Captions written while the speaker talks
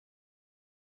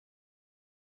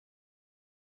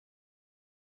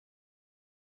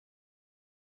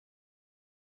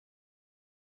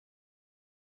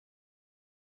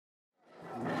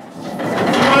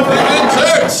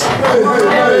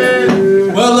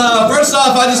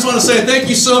I just want to say thank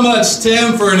you so much,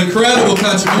 Tim, for an incredible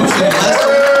contribution.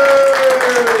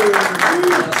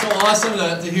 It's so awesome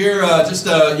to hear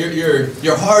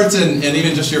your heart and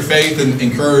even just your faith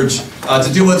and courage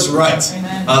to do what's right.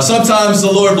 Sometimes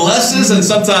the Lord blesses and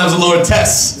sometimes the Lord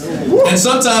tests. And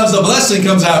sometimes the blessing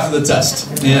comes after the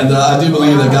test. And I do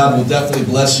believe that God will definitely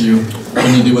bless you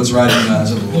when you do what's right in the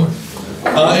eyes of the Lord.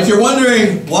 If you're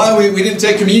wondering why we didn't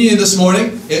take communion this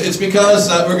morning, it's because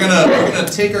we're gonna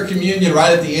take our communion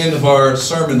right at the end of our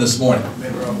sermon this morning.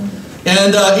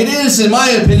 And it is, in my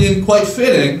opinion, quite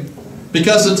fitting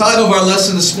because the title of our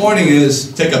lesson this morning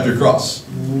is Take Up Your Cross.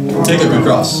 Take up your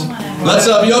cross. Let's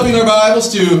be opening our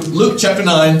Bibles to Luke chapter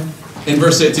 9 in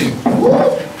verse 18.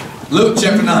 Luke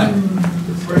chapter 9.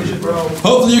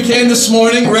 Hopefully you came this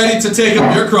morning ready to take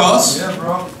up your cross.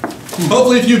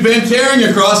 Hopefully if you've been carrying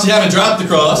your cross, you haven't dropped the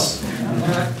cross.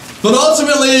 But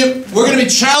ultimately, we're going to be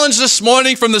challenged this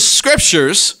morning from the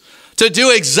Scriptures to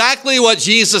do exactly what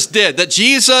Jesus did. That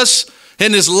Jesus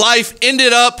in his life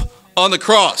ended up on the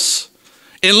cross.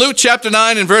 In Luke chapter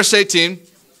 9 and verse 18,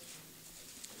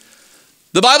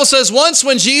 the Bible says, once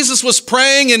when Jesus was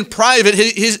praying in private,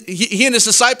 he and his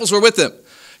disciples were with him.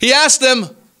 He asked them,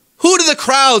 who do the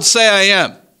crowd say I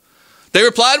am? They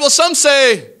replied, well, some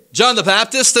say John the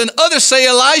Baptist and others say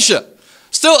Elijah.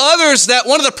 Still others that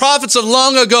one of the prophets of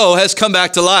long ago has come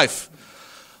back to life.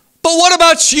 But what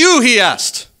about you, he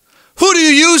asked. Who do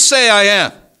you say I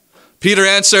am? Peter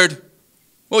answered,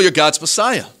 well, you're God's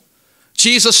Messiah.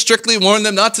 Jesus strictly warned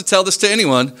them not to tell this to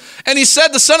anyone. And he said,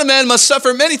 the Son of Man must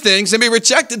suffer many things and be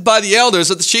rejected by the elders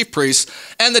of the chief priests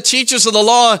and the teachers of the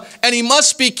law, and he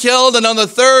must be killed and on the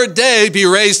third day be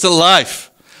raised to life.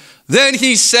 Then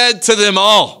he said to them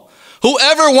all,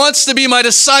 whoever wants to be my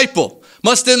disciple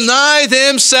must deny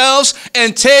themselves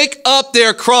and take up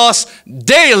their cross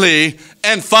daily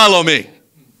and follow me.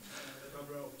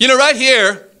 You know, right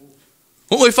here,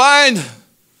 when we find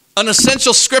an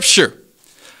essential scripture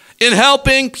in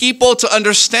helping people to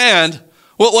understand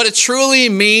what it truly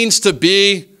means to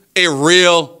be a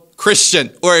real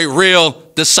Christian or a real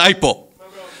disciple.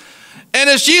 And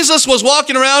as Jesus was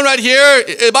walking around right here,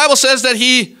 the Bible says that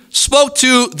he spoke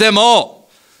to them all,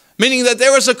 meaning that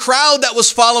there was a crowd that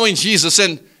was following Jesus.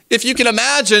 And if you can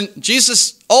imagine,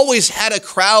 Jesus always had a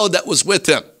crowd that was with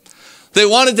him. They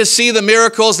wanted to see the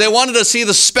miracles. They wanted to see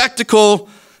the spectacle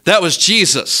that was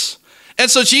Jesus. And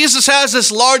so Jesus has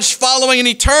this large following, and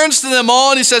he turns to them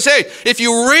all and he says, hey, if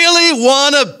you really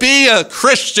want to be a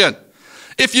Christian,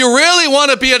 if you really want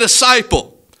to be a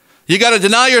disciple, you got to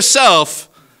deny yourself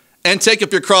and take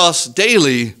up your cross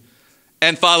daily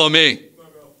and follow me.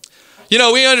 You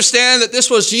know, we understand that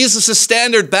this was Jesus'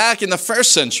 standard back in the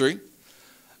first century,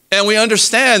 and we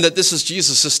understand that this is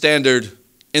Jesus' standard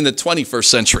in the 21st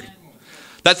century.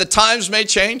 That the times may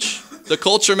change, the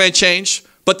culture may change,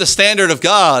 but the standard of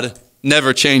God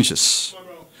never changes.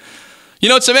 You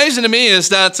know, what's amazing to me is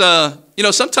that,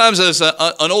 sometimes as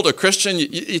an older Christian,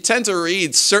 you tend to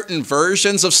read certain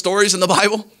versions of stories in the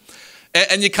Bible,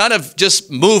 and you kind of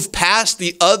just move past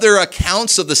the other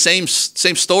accounts of the same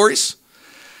stories.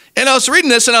 And I was reading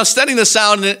this and I was studying this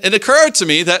out, and it occurred to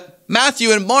me that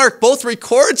Matthew and Mark both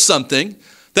record something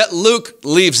that Luke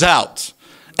leaves out.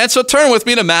 And so turn with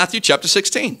me to Matthew chapter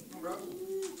 16.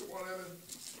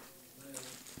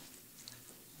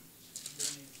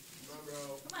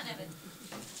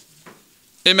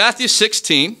 In Matthew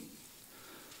 16,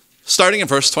 starting in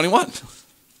verse 21.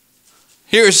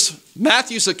 Here's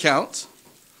Matthew's account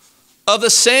of the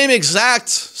same exact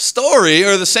story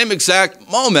or the same exact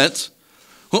moment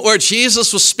where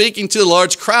Jesus was speaking to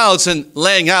large crowds and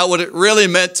laying out what it really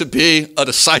meant to be a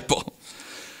disciple.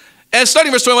 And starting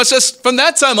in verse 21, it says, from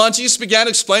that time on, Jesus began to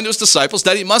explain to his disciples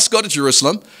that he must go to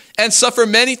Jerusalem and suffer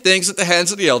many things at the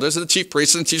hands of the elders and the chief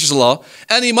priests and the teachers of the law,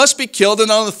 and he must be killed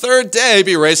and on the third day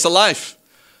be raised to life.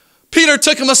 Peter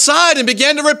took him aside and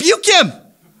began to rebuke him.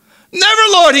 Never,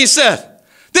 Lord, he said,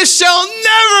 this shall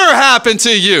never happen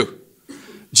to you.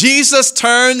 Jesus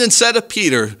turned and said to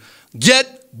Peter,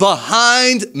 get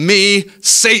behind me,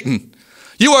 Satan.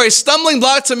 You are a stumbling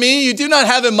block to me. You do not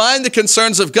have in mind the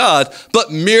concerns of God,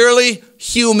 but merely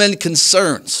human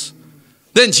concerns.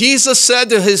 Then Jesus said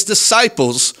to his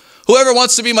disciples, whoever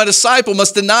wants to be my disciple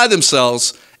must deny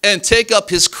themselves and take up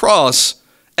his cross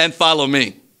and follow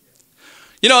me.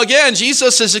 You know, again,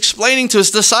 Jesus is explaining to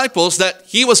his disciples that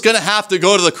he was going to have to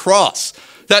go to the cross.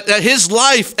 That his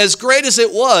life, as great as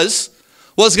it was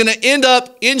going to end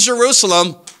up in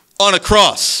Jerusalem on a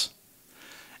cross.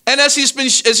 And as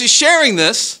he's sharing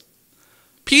this,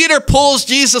 Peter pulls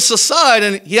Jesus aside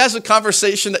and he has a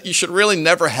conversation that you should really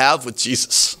never have with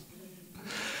Jesus.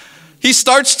 He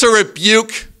starts to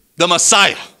rebuke the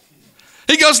Messiah.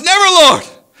 He goes, never, Lord.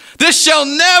 This shall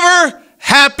never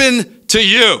happen to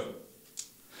you.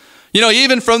 You know,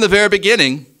 even from the very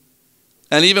beginning,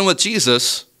 and even with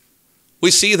Jesus,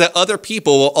 we see that other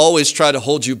people will always try to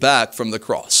hold you back from the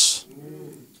cross.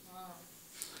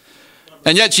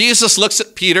 And yet Jesus looks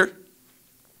at Peter,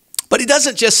 but he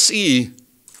doesn't just see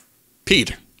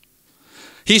Peter.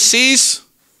 He sees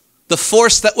the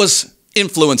force that was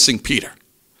influencing Peter.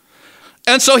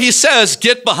 And so he says,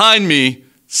 get behind me,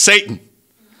 Satan.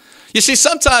 You see,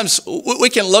 sometimes we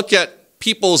can look at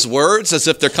people's words as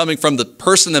if they're coming from the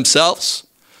person themselves.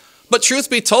 But truth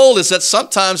be told is that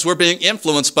sometimes we're being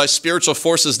influenced by spiritual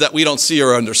forces that we don't see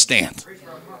or understand.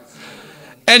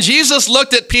 And Jesus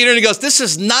looked at Peter and he goes, this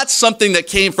is not something that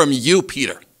came from you,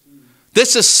 Peter.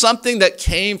 This is something that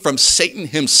came from Satan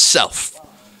himself.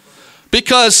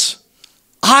 Because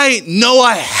I know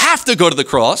I have to go to the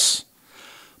cross,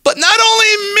 but not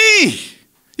only me.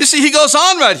 You see, he goes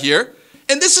on right here,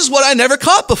 and this is what I never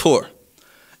caught before.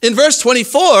 In verse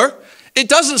 24, it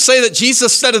doesn't say that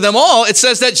Jesus said to them all. It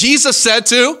says that Jesus said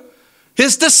to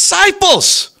his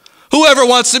disciples, whoever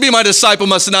wants to be my disciple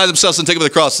must deny themselves and take up the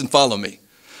cross and follow me.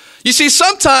 You see,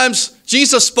 sometimes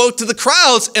Jesus spoke to the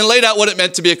crowds and laid out what it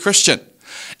meant to be a Christian.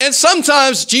 And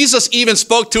sometimes Jesus even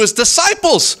spoke to his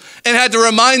disciples and had to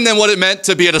remind them what it meant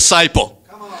to be a disciple.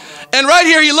 And right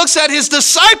here he looks at his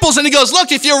disciples and he goes,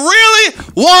 look, if you really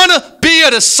want to be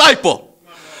a disciple,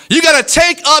 you got to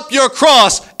take up your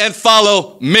cross and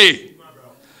follow me.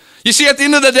 You see, at the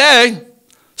end of the day,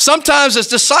 sometimes as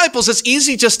disciples, it's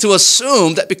easy just to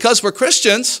assume that because we're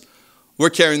Christians, we're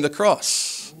carrying the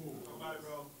cross.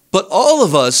 But all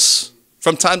of us,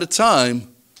 from time to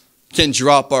time, can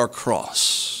drop our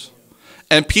cross.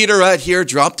 And Peter right here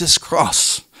dropped his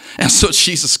cross. And so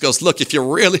Jesus goes, look, if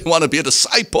you really want to be a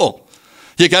disciple,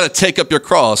 you got to take up your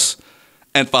cross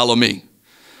and follow me.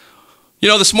 You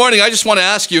know, this morning, I just want to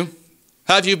ask you,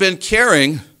 have you been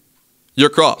carrying your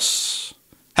cross?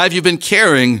 Have you been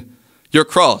carrying your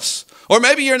cross? Or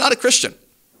maybe you're not a Christian.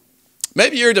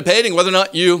 Maybe you're debating whether or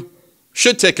not you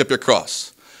should take up your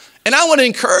cross. And I want to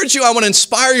encourage you, I want to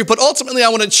inspire you, but ultimately I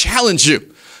want to challenge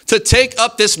you to take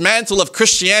up this mantle of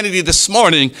Christianity this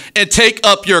morning and take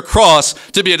up your cross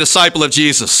to be a disciple of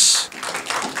Jesus.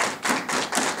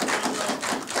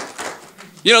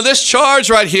 You know, this charge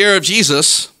right here of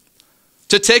Jesus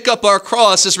to take up our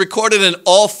cross is recorded in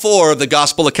all four of the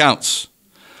gospel accounts.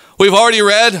 We've already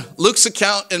read Luke's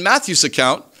account and Matthew's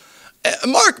account.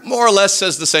 Mark more or less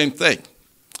says the same thing.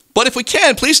 But if we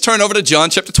can, please turn over to John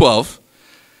chapter 12.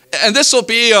 And this will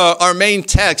be our main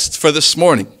text for this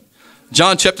morning.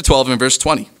 John chapter 12 and verse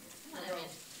 20.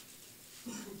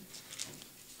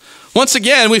 Once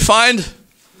again, we find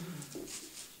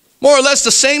more or less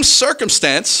the same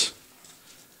circumstance.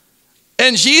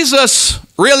 And Jesus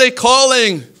really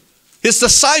calling his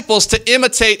disciples to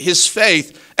imitate his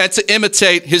faith and to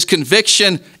imitate his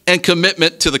conviction and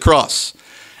commitment to the cross.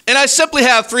 And I simply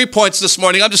have 3 points this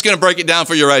morning. I'm just going to break it down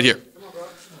for you right here.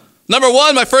 Number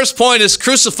one, my first point is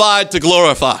crucified to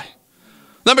glorify.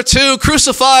 Number two,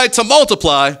 crucified to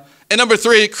multiply. And number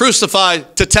three,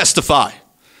 crucified to testify.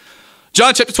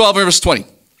 John chapter 12, verse 20.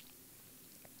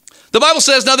 The Bible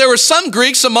says, now there were some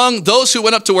Greeks among those who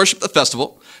went up to worship the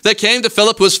festival that came to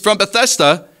Philip, who was from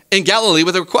Bethsaida in Galilee,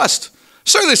 with a request.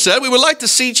 Sir, they said, we would like to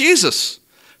see Jesus.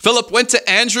 Philip went to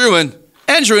Andrew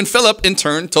and Philip in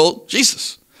turn told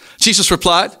Jesus. Jesus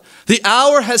replied, the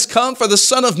hour has come for the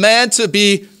Son of Man to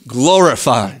be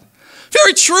glorified.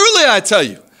 Very truly, I tell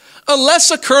you, unless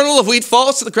a kernel of wheat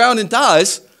falls to the ground and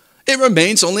dies, it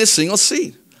remains only a single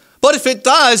seed. But if it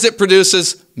dies, it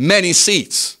produces many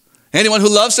seeds. Anyone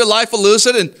who loves their life will lose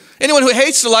it, and anyone who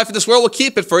hates their life in this world will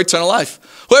keep it for eternal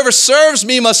life. Whoever serves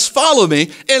me must follow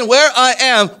me, and where I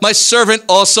am, my servant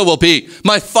also will be.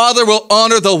 My Father will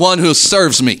honor the one who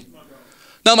serves me.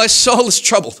 Now my soul is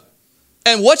troubled.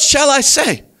 And what shall I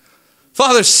say?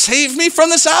 Father, save me from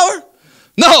this hour?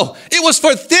 No, it was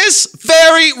for this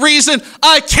very reason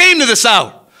I came to this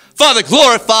hour. Father,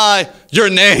 glorify your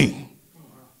name.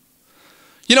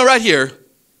 You know, right here,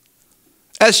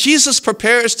 as Jesus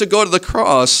prepares to go to the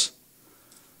cross,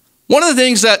 one of the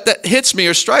things that hits me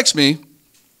or strikes me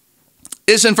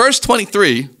is in verse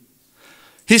 23,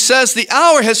 he says, the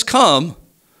hour has come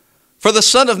for the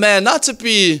Son of Man not to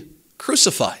be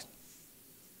crucified,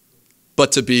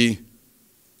 but to be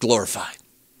glorified.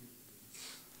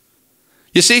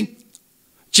 You see,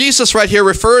 Jesus right here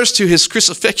refers to his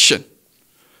crucifixion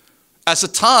as a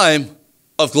time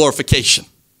of glorification.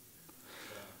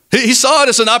 He saw it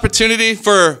as an opportunity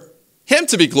for him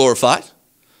to be glorified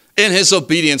in his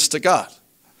obedience to God.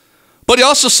 But he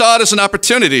also saw it as an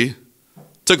opportunity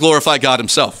to glorify God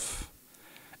himself.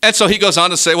 And so he goes on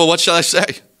to say, well, what shall I say?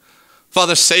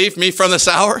 Father, save me from this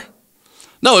hour?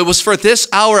 No, it was for this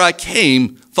hour I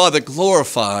came. Father,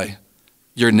 glorify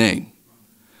your name.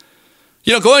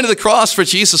 You know, going to the cross for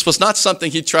Jesus was not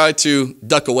something he tried to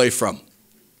duck away from.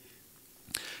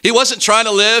 He wasn't trying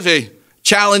to live a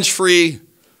challenge-free,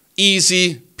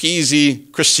 easy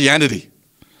peasy Christianity.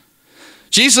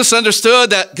 Jesus understood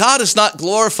that God is not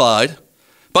glorified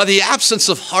by the absence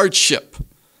of hardship,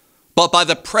 but by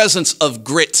the presence of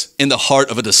grit in the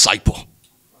heart of a disciple.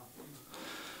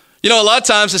 You know, a lot of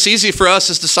times it's easy for us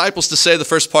as disciples to say the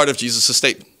first part of Jesus'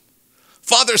 statement.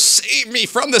 Father, save me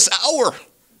from this hour.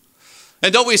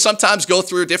 And don't we sometimes go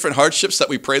through different hardships that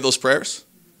we pray those prayers?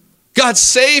 God,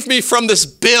 save me from this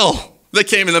bill that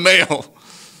came in the mail.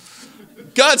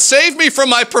 God, save me from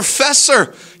my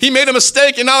professor. He made a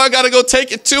mistake and now I got to go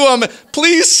take it to him.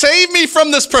 Please save me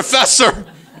from this professor.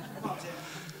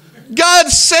 God,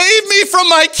 save me from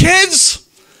my kids.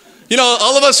 You know,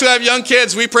 all of us who have young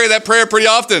kids, we pray that prayer pretty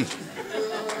often.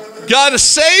 God,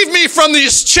 save me from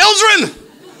these children.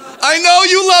 I know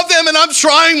you love them and I'm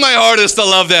trying my hardest to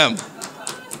love them.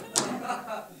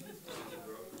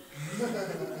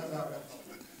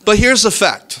 But here's the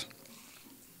fact.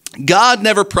 God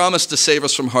never promised to save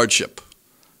us from hardship.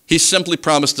 He simply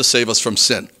promised to save us from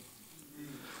sin.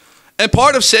 And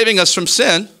part of saving us from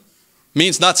sin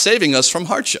means not saving us from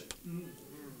hardship.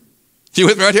 You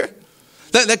with me right here?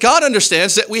 That God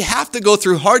understands that we have to go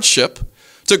through hardship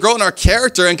to grow in our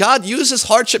character. And God uses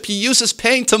hardship, he uses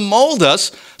pain to mold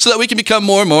us so that we can become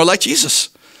more and more like Jesus.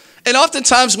 And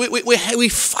oftentimes we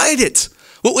fight it.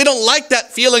 We don't like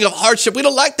that feeling of hardship. We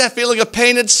don't like that feeling of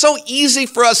pain. It's so easy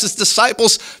for us as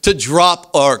disciples to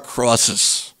drop our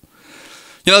crosses.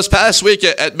 You know, this past week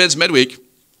at Men's Midweek,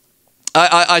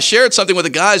 I shared something with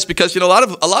the guys because, you know,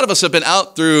 a lot of us have been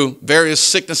out through various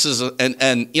sicknesses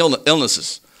and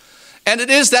illnesses. And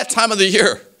it is that time of the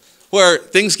year where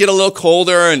things get a little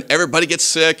colder and everybody gets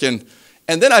sick. And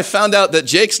then I found out that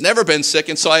Jake's never been sick.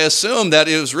 And so I assumed that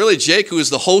it was really Jake who is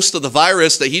the host of the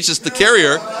virus, that he's just the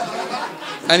carrier.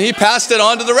 And he passed it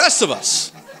on to the rest of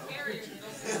us.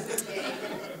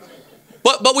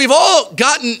 But we've all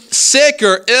gotten sick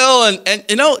or ill. And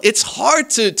you know, it's hard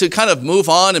to kind of move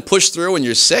on and push through when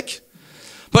you're sick.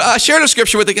 But I shared a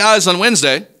scripture with the guys on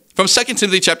Wednesday from 2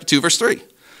 Timothy chapter 2, verse 3.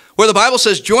 Where the Bible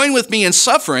says, join with me in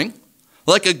suffering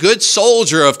like a good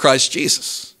soldier of Christ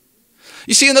Jesus.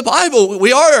 You see, in the Bible,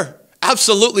 we are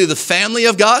absolutely the family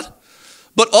of God,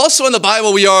 but also in the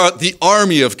Bible, we are the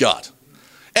army of God.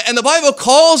 And the Bible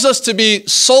calls us to be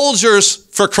soldiers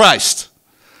for Christ.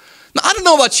 Now, I don't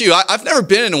know about you. I've never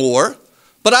been in a war,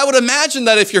 but I would imagine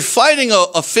that if you're fighting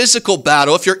a physical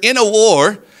battle, if you're in a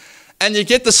war and you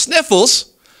get the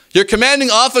sniffles, your commanding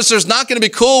officer is not going to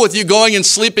be cool with you going and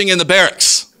sleeping in the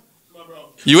barracks.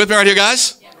 You with me right here,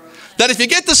 guys? Yeah. That if you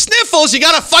get the sniffles, you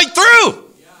got to fight through.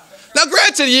 Yeah. Now,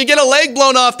 granted, you get a leg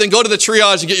blown off, then go to the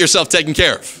triage and get yourself taken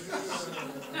care of.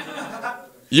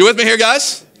 You with me here,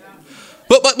 guys? Yeah.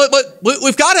 But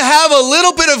we've got to have a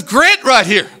little bit of grit right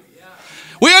here. Yeah.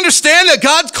 We understand that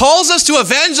God calls us to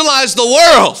evangelize the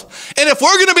world. And if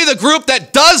we're going to be the group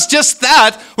that does just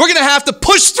that, we're going to have to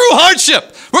push through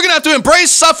hardship. We're going to have to embrace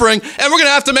suffering, and we're going to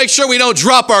have to make sure we don't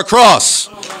drop our cross.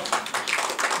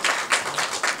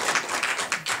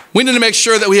 We need to make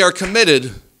sure that we are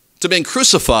committed to being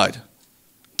crucified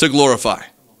to glorify.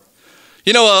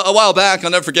 You know, a while back, I'll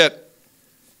never forget,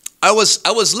 I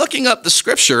was looking up the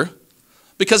scripture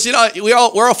because, you know, we're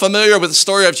all familiar with the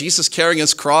story of Jesus carrying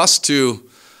his cross to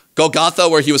Golgotha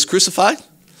where he was crucified.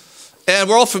 And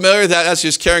we're all familiar that as he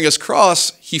was carrying his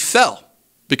cross, he fell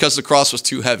because the cross was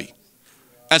too heavy.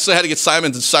 And so they had to get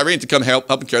Simon and Cyrene to come help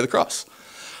him carry the cross.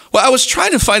 Well, I was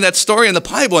trying to find that story in the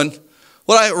Bible, and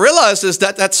what I realized is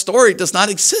that that story does not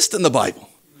exist in the Bible.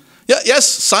 Yes,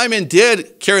 Simon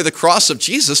did carry the cross of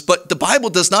Jesus, but the Bible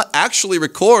does not actually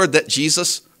record that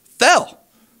Jesus fell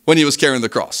when he was carrying the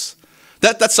cross.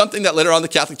 That's something that later on the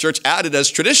Catholic Church added as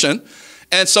tradition.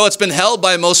 And so it's been held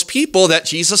by most people that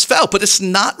Jesus fell, but it's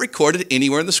not recorded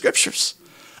anywhere in the scriptures.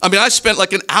 I mean, I spent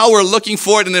like an hour looking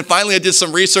for it, and then finally I did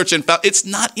some research and found it's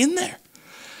not in there.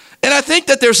 And I think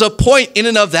that there's a point in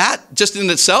and of that, just in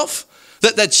itself,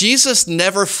 that Jesus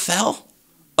never fell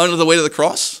under the weight of the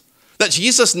cross, that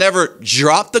Jesus never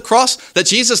dropped the cross, that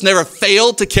Jesus never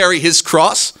failed to carry his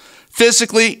cross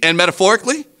physically and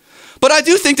metaphorically. But I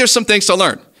do think there's some things to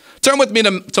learn. Turn with me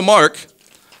to Mark,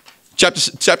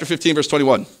 chapter 15, verse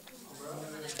 21.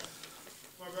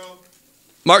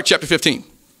 Mark chapter 15.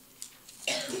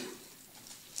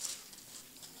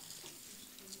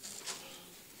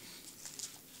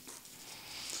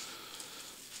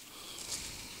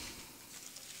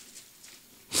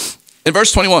 In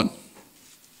verse 21,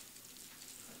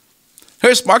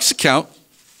 here's Mark's account.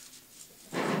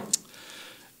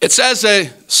 It says,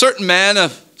 a certain man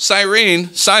of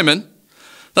Cyrene, Simon,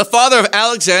 the father of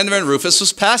Alexander and Rufus,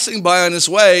 was passing by on his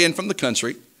way in from the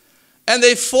country, and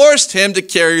they forced him to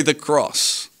carry the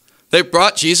cross. They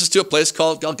brought Jesus to a place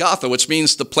called Golgotha, which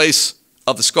means the place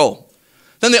of the skull.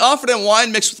 Then they offered him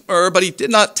wine mixed with myrrh, but he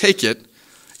did not take it.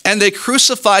 And they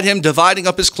crucified him, dividing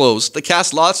up his clothes. They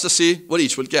cast lots to see what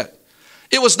each would get.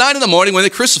 It was 9 a.m. when they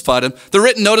crucified him. The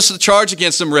written notice of the charge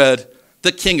against him read,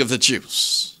 "The King of the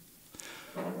Jews."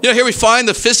 Here we find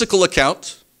the physical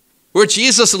account where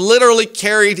Jesus literally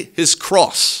carried his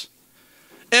cross.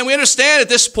 And we understand at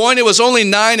this point it was only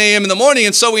 9 a.m. in the morning,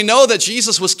 and so we know that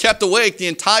Jesus was kept awake the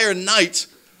entire night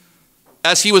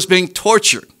as he was being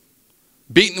tortured,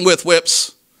 beaten with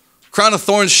whips, crown of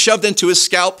thorns shoved into his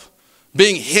scalp,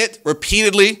 being hit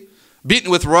repeatedly, beaten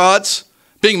with rods,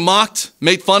 being mocked,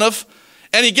 made fun of.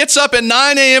 And he gets up at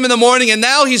 9 a.m. in the morning, and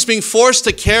now he's being forced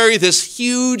to carry this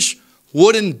huge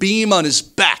wooden beam on his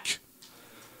back.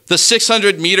 The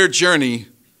 600-meter journey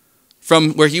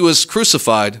from where he was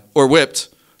crucified or whipped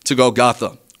to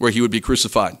Golgotha, where he would be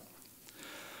crucified.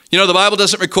 The Bible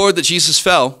doesn't record that Jesus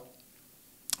fell,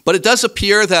 but it does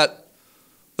appear that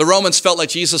the Romans felt like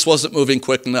Jesus wasn't moving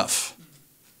quick enough.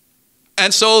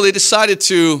 And so they decided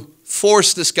to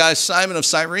force this guy, Simon of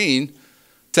Cyrene,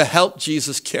 to help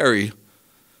Jesus carry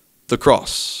the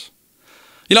cross.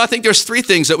 I think there's 3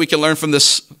 things that we can learn from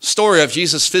this story of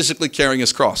Jesus physically carrying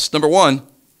his cross. Number 1,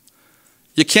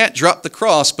 you can't drop the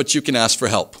cross, but you can ask for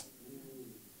help.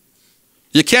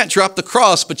 You can't drop the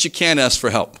cross, but you can ask for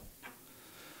help.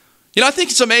 I think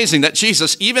it's amazing that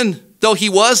Jesus, even though he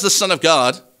was the Son of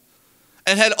God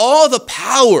and had all the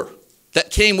power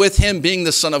that came with him being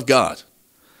the Son of God,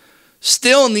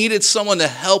 still needed someone to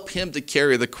help him to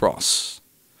carry the cross.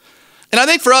 And I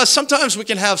think for us, sometimes we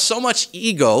can have so much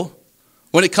ego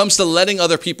when it comes to letting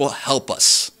other people help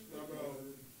us.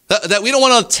 That we don't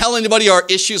want to tell anybody our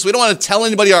issues. We don't want to tell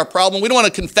anybody our problem. We don't want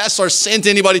to confess our sin to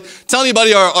anybody, tell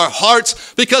anybody our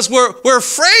hearts, because we're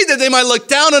afraid that they might look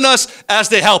down on us as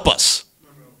they help us.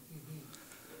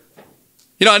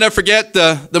 I never forget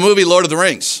the movie Lord of the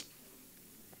Rings.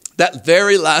 That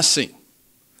very last scene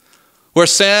where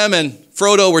Sam and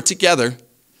Frodo were together,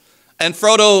 and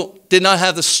Frodo did not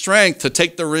have the strength to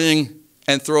take the ring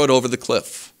and throw it over the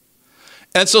cliff.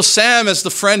 And so Sam, as the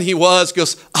friend he was,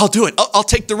 goes, "I'll do it. I'll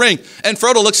take the ring." And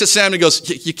Frodo looks at Sam and goes,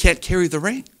 "You can't carry the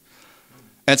ring."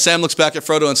 And Sam looks back at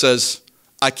Frodo and says,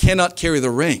 "I cannot carry the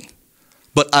ring,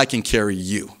 but I can carry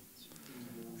you."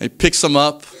 And he picks him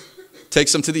up,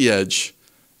 takes him to the edge,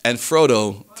 and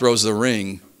Frodo throws the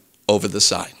ring over the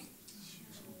side.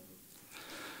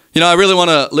 I really want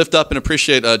to lift up and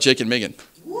appreciate Jake and Megan.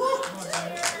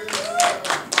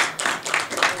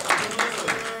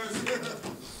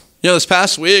 This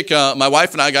past week, my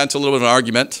wife and I got into a little bit of an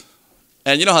argument.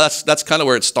 And you know how that's kind of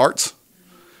where it starts.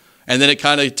 And then it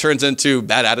kind of turns into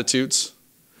bad attitudes.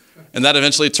 And that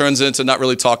eventually turns into not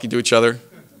really talking to each other,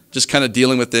 just kind of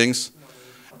dealing with things.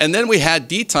 And then we had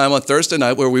D time on Thursday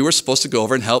night where we were supposed to go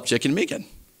over and help Jake and Megan.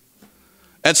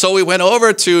 And so we went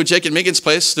over to Jake and Megan's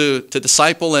place to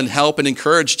disciple and help and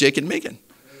encourage Jake and Megan.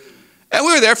 And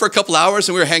we were there for a couple hours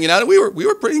and we were hanging out and we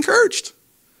were pretty encouraged.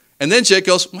 And then Jake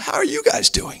goes, "Well, how are you guys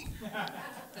doing?"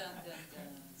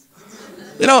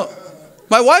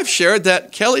 My wife shared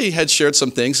that Kelly had shared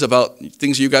some things about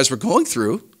things you guys were going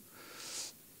through.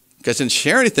 You guys didn't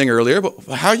share anything earlier, but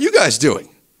how are you guys doing?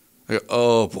 I go,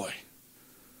 "Oh boy,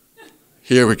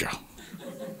 here we go."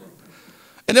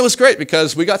 And it was great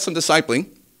because we got some discipling.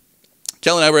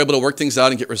 Kelly and I were able to work things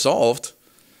out and get resolved.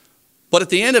 But at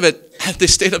the end of it, they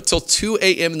stayed up till 2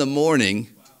 a.m. in the morning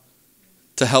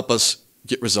to help us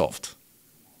get resolved.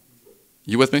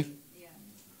 You with me? Yeah.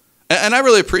 And I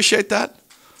really appreciate that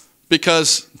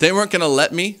because they weren't going to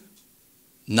let me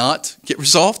not get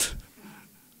resolved.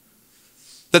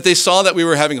 That they saw that we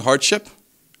were having hardship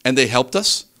and they helped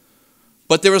us.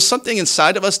 But there was something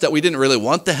inside of us that we didn't really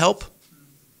want to help.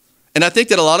 And I think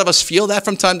that a lot of us feel that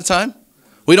from time to time.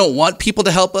 We don't want people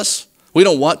to help us. We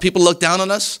don't want people to look down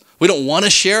on us. We don't want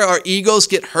to share. Our egos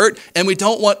get hurt and we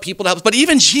don't want people to help us. But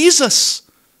even Jesus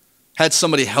had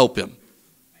somebody help him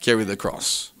carry the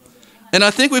cross. And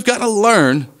I think we've got to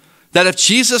learn that if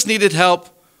Jesus needed help,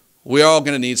 we're all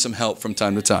going to need some help from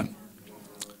time to time.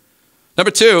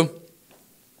 Number 2,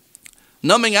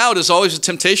 numbing out is always a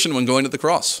temptation when going to the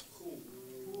cross.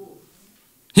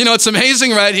 It's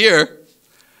amazing right here.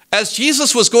 As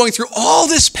Jesus was going through all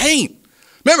this pain,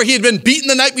 remember he had been beaten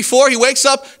the night before, he wakes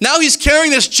up, now he's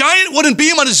carrying this giant wooden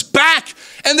beam on his back,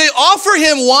 and they offer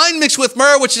him wine mixed with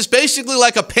myrrh, which is basically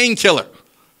like a painkiller.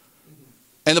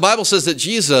 And the Bible says that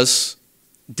Jesus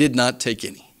did not take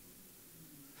any.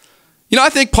 You know, I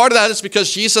think part of that is because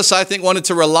Jesus, I think, wanted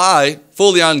to rely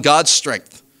fully on God's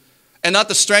strength and not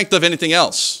the strength of anything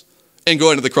else in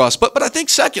going to the cross. But I think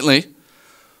secondly,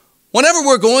 whenever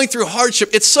we're going through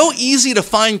hardship, it's so easy to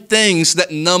find things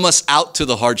that numb us out to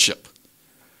the hardship.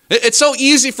 It's so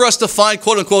easy for us to find,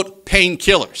 quote unquote,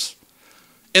 painkillers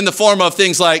in the form of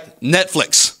things like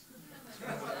Netflix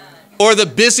or the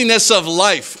busyness of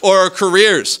life or our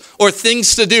careers or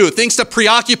things to do, things to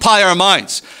preoccupy our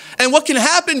minds. And what can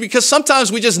happen, because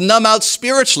sometimes we just numb out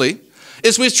spiritually,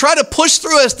 is we try to push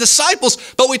through as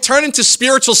disciples, but we turn into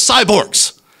spiritual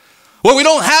cyborgs where we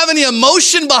don't have any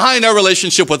emotion behind our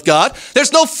relationship with God.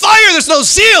 There's no fire, there's no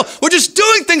zeal. We're just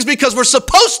doing things because we're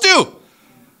supposed to,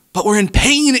 but we're in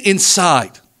pain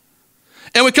inside.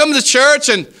 And we come to church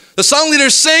and the song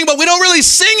leaders sing, but we don't really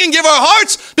sing and give our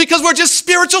hearts because we're just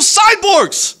spiritual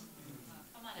cyborgs.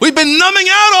 We've been numbing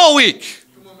out all week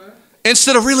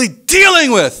instead of really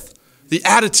dealing with the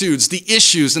attitudes, the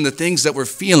issues, and the things that we're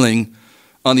feeling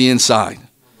on the inside.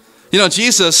 You know,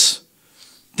 Jesus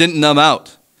didn't numb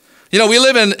out. You know, we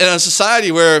live in a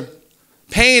society where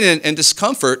pain and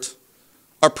discomfort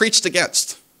are preached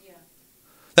against.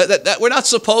 Yeah. That we're not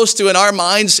supposed to, in our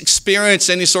minds, experience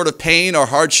any sort of pain or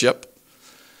hardship.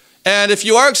 And if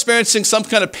you are experiencing some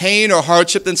kind of pain or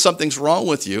hardship, then something's wrong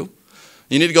with you.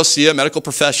 You need to go see a medical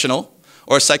professional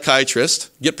or a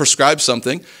psychiatrist, get prescribed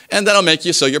something, and that'll make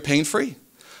you so you're pain-free.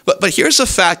 But here's a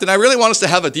fact, and I really want us to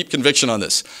have a deep conviction on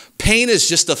this. Pain is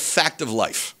just a fact of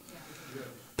life.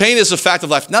 Pain is a fact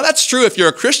of life. Now, that's true if you're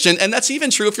a Christian, and that's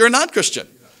even true if you're a non-Christian.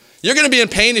 You're going to be in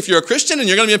pain if you're a Christian, and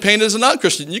you're going to be in pain as a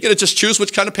non-Christian. You're going to just choose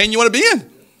which kind of pain you want to be in.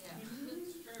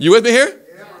 You with me here?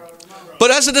 But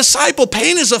as a disciple,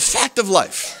 pain is a fact of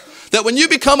life. That when you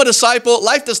become a disciple,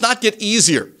 life does not get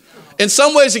easier. In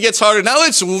some ways, it gets harder. Now,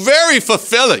 it's very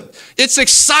fulfilling. It's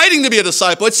exciting to be a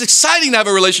disciple. It's exciting to have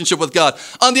a relationship with God.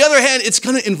 On the other hand, it's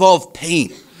going to involve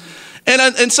pain.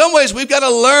 And in some ways, we've got to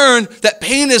learn that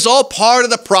pain is all part of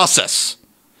the process.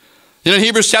 You know, in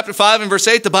Hebrews chapter 5 and verse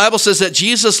 8, the Bible says that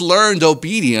Jesus learned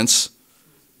obedience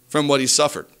from what he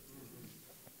suffered.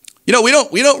 You know, we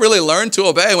don't really learn to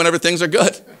obey whenever things are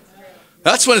good.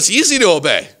 That's when it's easy to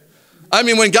obey. I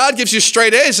mean, when God gives you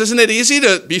straight A's, isn't it easy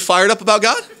to be fired up about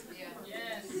God?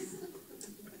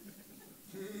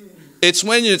 It's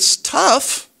when it's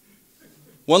tough,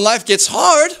 when life gets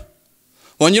hard,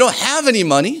 when you don't have any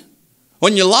money,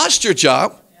 when you lost your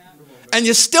job, and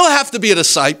you still have to be a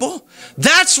disciple.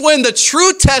 That's when the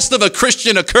true test of a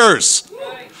Christian occurs.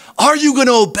 Are you going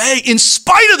to obey in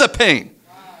spite of the pain?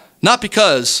 Not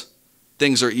because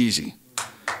things are easy.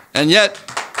 And yet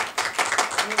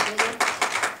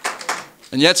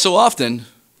so often,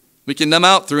 we can numb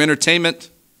out through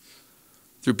entertainment,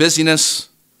 through busyness,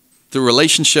 through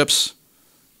relationships,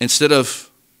 instead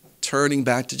of turning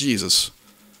back to Jesus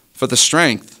for the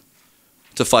strength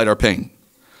to fight our pain.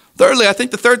 Thirdly, I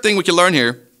think the third thing we can learn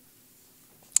here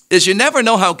is you never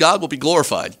know how God will be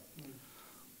glorified,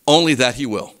 only that he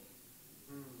will.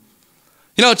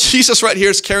 You know, Jesus right here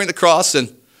is carrying the cross,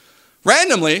 and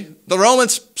randomly, the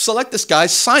Romans select this guy,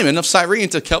 Simon of Cyrene,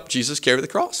 to help Jesus carry the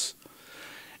cross.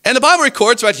 And the Bible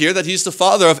records right here that he's the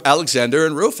father of Alexander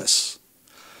and Rufus.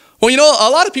 Well, you know, a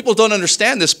lot of people don't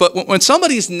understand this, but when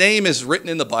somebody's name is written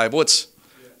in the Bible, it's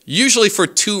usually for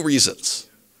two reasons.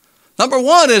 Number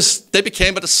one is they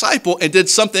became a disciple and did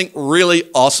something really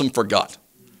awesome for God.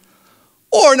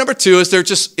 Or number two is they're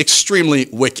just extremely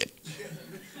wicked.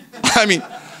 I mean,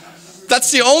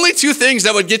 that's the only two things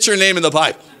that would get your name in the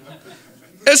Bible.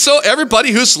 And so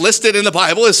everybody who's listed in the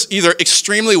Bible is either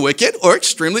extremely wicked or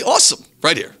extremely awesome,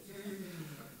 right here.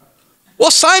 Well,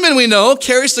 Simon, we know,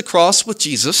 carries the cross with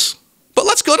Jesus. But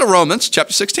let's go to Romans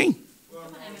chapter 16.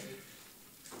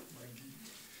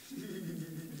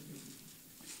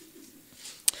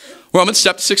 Romans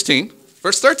chapter 16,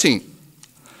 verse 13.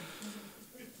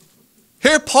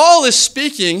 Here Paul is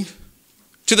speaking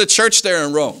to the church there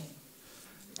in Rome.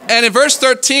 And in verse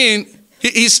 13,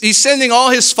 he's sending all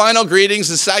his final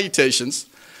greetings and salutations.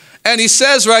 And he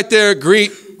says right there,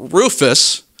 greet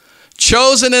Rufus,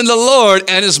 chosen in the Lord,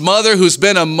 and his mother, who's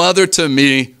been a mother to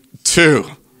me too.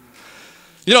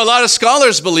 You know, a lot of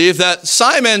scholars believe that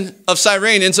Simon of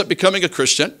Cyrene ends up becoming a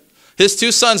Christian. His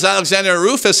two sons, Alexander and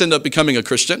Rufus, end up becoming a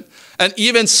Christian. And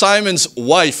even Simon's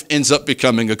wife ends up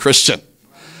becoming a Christian.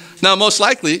 Now, most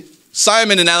likely,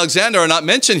 Simon and Alexander are not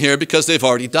mentioned here because they've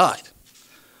already died.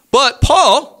 But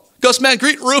Paul goes, man,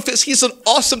 greet Rufus. He's an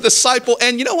awesome disciple.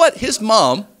 And you know what? His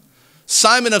mom,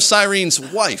 Simon of Cyrene's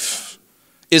wife,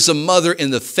 is a mother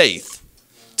in the faith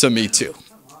to me too.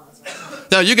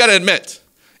 Now, you got to admit,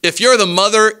 if you're the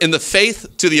mother in the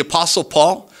faith to the Apostle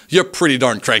Paul, you're pretty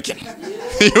darn cranky.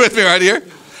 You with me right here?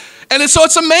 And so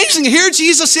it's amazing. Here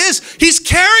Jesus is. He's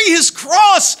carrying his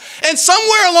cross. And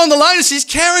somewhere along the line, as he's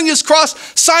carrying his cross,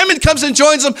 Simon comes and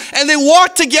joins him. And they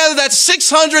walk together that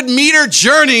 600-meter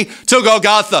journey to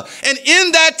Golgotha. And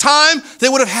in that time, they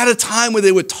would have had a time where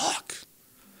they would talk.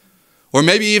 Or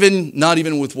maybe even not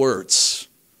even with words.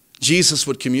 Jesus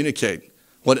would communicate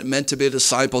what it meant to be a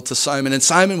disciple to Simon. And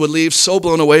Simon would leave so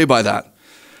blown away by that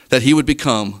he would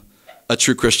become a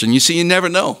true Christian. You see, you never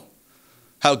know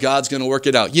how God's going to work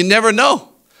it out. You never know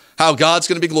how God's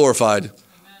going to be glorified.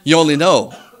 You only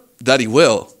know that he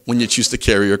will when you choose to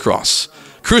carry your cross.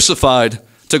 Crucified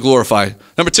to glorify.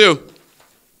 Number 2,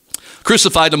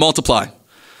 crucified to multiply.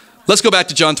 Let's go back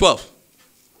to John 12.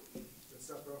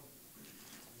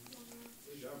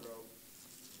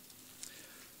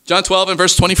 John 12 and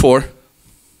verse 24.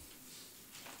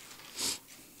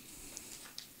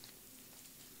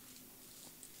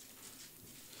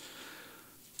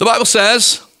 The Bible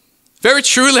says, very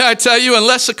truly I tell you,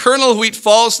 unless a kernel of wheat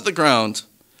falls to the ground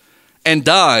and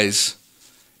dies,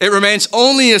 it remains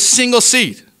only a single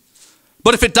seed.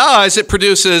 But if it dies, it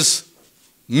produces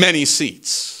many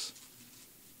seeds.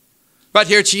 Right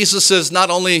here, Jesus is not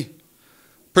only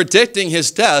predicting his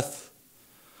death,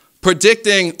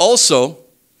 predicting also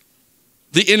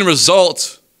the end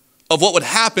result of what would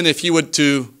happen if he were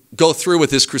to go through with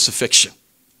his crucifixion.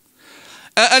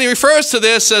 And he refers to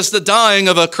this as the dying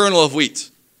of a kernel of wheat.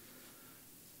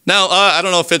 Now, I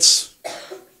don't know if it's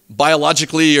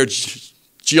biologically or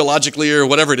geologically or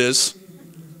whatever it is.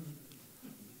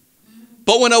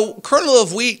 But when a kernel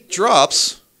of wheat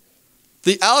drops,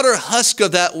 the outer husk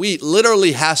of that wheat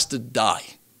literally has to die.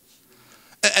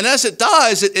 And as it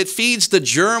dies, it feeds the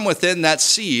germ within that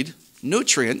seed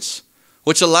nutrients,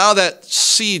 which allow that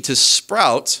seed to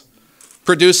sprout,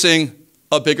 producing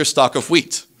a bigger stalk of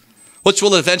wheat, which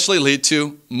will eventually lead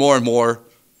to more and more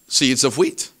seeds of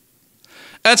wheat.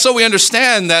 And so we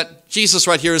understand that Jesus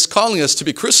right here is calling us to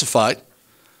be crucified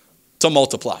to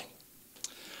multiply.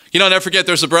 You know, I'll never forget,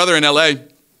 there's a brother in LA.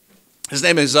 His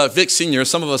name is Vic Sr.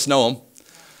 Some of us know him.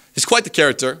 He's quite the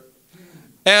character.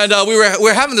 And we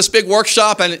were having this big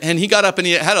workshop, and he got up and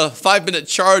he had a 5-minute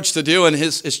charge to do, and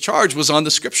his charge was on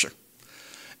the scripture.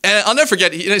 And I'll never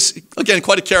forget, he's, again,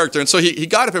 quite a character. And so he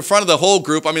got up in front of the whole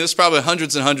group. I mean, there's probably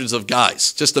hundreds and hundreds of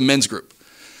guys, just the men's group.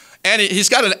 And he's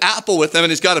got an apple with him,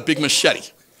 and he's got a big machete.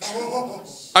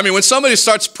 I mean, when somebody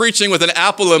starts preaching with an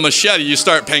apple and machete, you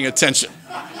start paying attention.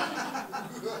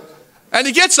 And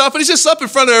he gets up, and he's just up in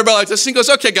front of everybody like this. And he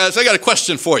goes, okay, guys, I got a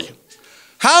question for you.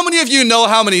 How many of you know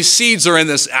how many seeds are in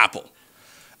this apple?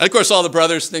 And of course, all the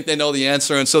brothers think they know the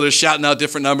answer, and so they're shouting out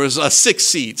different numbers. 6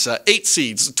 seeds, 8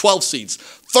 seeds, 12 seeds,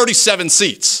 37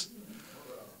 seeds.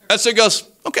 And so he goes,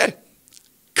 okay.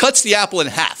 Cuts the apple in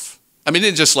half. I mean, he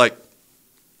didn't just like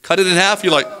cut it in half.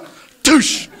 You're like,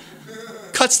 douche.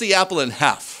 Cuts the apple in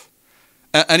half.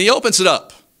 And he opens it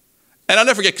up. And I'll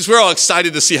never forget, because we're all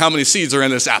excited to see how many seeds are in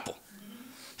this apple.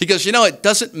 He goes, you know, it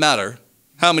doesn't matter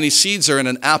how many seeds are in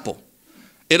an apple.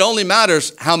 It only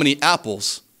matters how many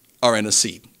apples are in a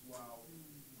seed.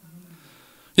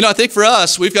 You know, I think for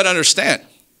us, we've got to understand,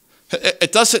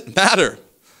 it doesn't matter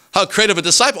how great of a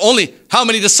disciple, only how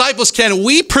many disciples can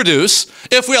we produce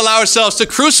if we allow ourselves to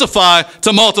crucify,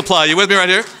 to multiply. You with me right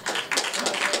here?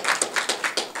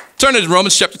 Turn to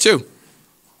Romans chapter 2.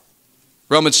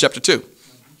 Romans chapter 2.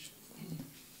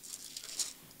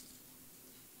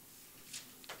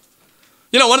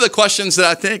 You know, one of the questions that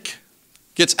I think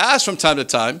gets asked from time to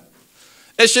time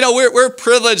is, you know, we're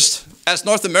privileged as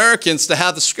North Americans to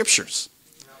have the scriptures,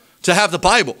 to have the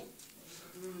Bible.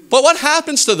 But what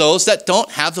happens to those that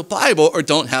don't have the Bible or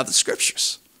don't have the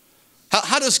scriptures?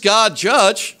 How does God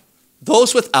judge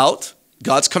those without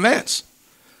God's commands?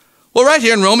 Well, right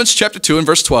here in Romans chapter 2 and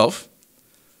verse 12,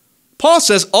 Paul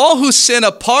says, all who sin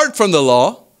apart from the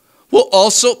law will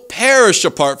also perish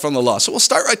apart from the law. So we'll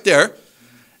start right there.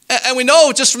 And we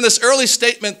know just from this early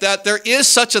statement that there is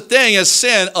such a thing as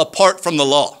sin apart from the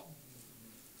law.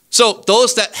 So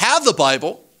those that have the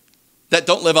Bible, that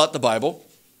don't live out the Bible,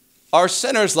 are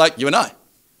sinners like you and I.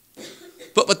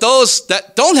 But those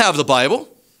that don't have the Bible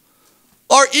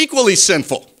are equally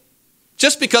sinful.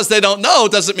 Just because they don't know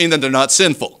doesn't mean that they're not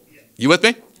sinful. You with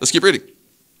me? Let's keep reading.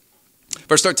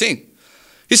 Verse 13.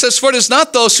 He says, for it is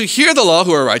not those who hear the law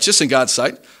who are righteous in God's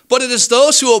sight, but it is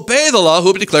those who obey the law who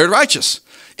will be declared righteous.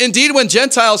 Indeed, when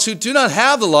Gentiles who do not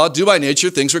have the law do by nature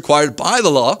things required by the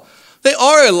law, they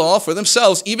are a law for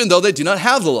themselves, even though they do not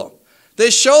have the law. They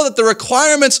show that the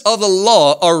requirements of the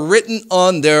law are written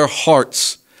on their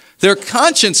hearts, their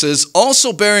consciences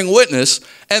also bearing witness,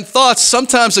 and thoughts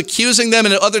sometimes accusing them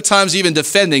and at other times even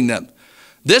defending them.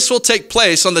 This will take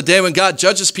place on the day when God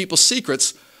judges people's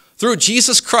secrets through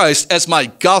Jesus Christ, as my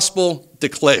gospel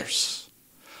declares.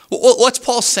 What's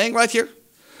Paul saying right here?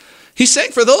 He's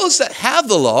saying for those that have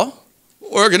the law,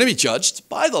 we're going to be judged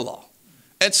by the law.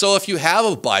 And so if you have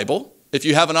a Bible, if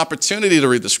you have an opportunity to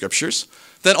read the scriptures,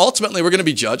 then ultimately we're going to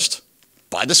be judged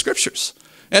by the scriptures.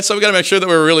 And so we've got to make sure that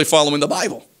we're really following the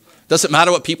Bible. Doesn't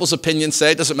matter what people's opinions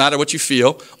say. Doesn't matter what you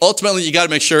feel. Ultimately, you got to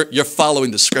make sure you're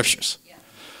following the scriptures. Yeah.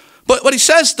 But what he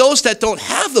says, those that don't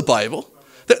have the Bible,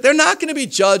 they're not going to be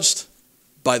judged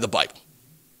by the Bible.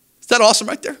 Is that awesome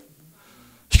right there?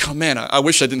 You go, man, I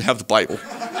wish I didn't have the Bible.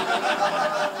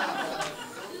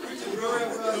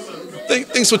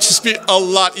 Things would just be a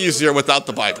lot easier without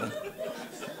the Bible.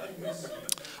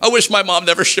 I wish my mom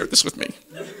never shared this with me.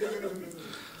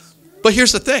 But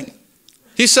here's the thing.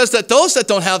 He says that those that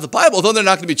don't have the Bible, though they're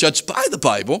not going to be judged by the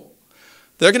Bible,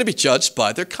 they're going to be judged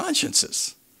by their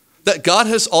consciences. That God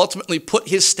has ultimately put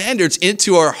his standards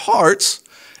into our hearts.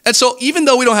 And so even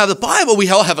though we don't have the Bible, we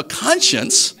all have a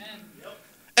conscience.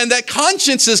 And that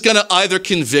conscience is going to either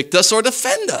convict us or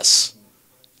defend us.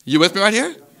 You with me right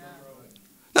here?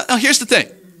 Now here's the thing.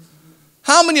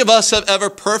 How many of us have ever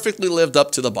perfectly lived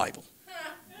up to the Bible?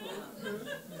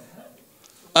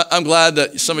 I'm glad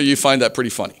that some of you find that pretty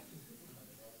funny.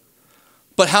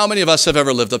 But how many of us have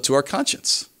ever lived up to our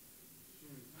conscience?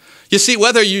 You see,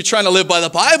 whether you're trying to live by the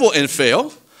Bible and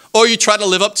fail, or you try to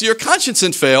live up to your conscience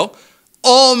and fail,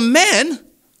 all men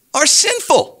are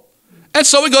sinful. And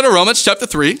so we go to Romans chapter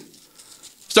 3,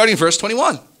 starting in verse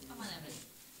 21.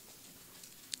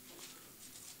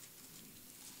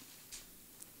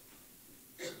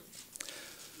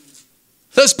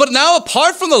 It says, but now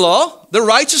apart from the law, the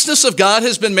righteousness of God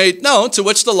has been made known, to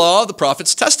which the law of the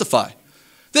prophets testify.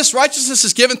 This righteousness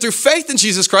is given through faith in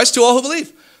Jesus Christ to all who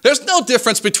believe. There's no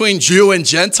difference between Jew and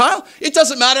Gentile. It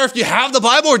doesn't matter if you have the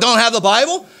Bible or don't have the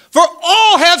Bible. For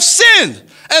all have sinned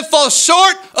and fall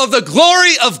short of the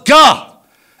glory of God.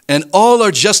 And all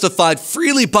are justified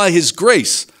freely by his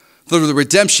grace through the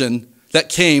redemption that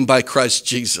came by Christ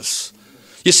Jesus.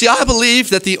 You see, I believe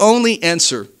that the only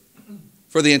answer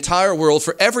for the entire world,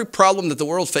 for every problem that the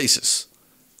world faces,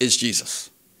 is Jesus.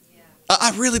 Yeah.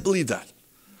 I really believe that.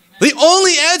 The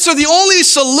only answer, the only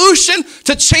solution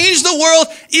to change the world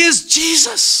is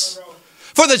Jesus.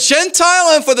 For the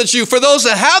Gentile and for the Jew, for those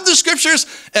that have the scriptures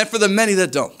and for the many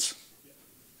that don't.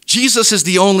 Jesus is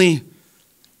the only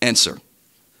answer.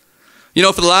 You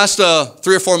know, for the last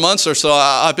 3 or 4 months or so,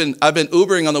 I've been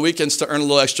Ubering on the weekends to earn a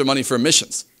little extra money for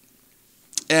missions.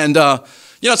 And, you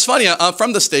know, it's funny, I'm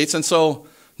from the States, and so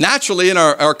naturally in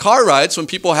our car rides, when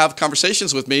people have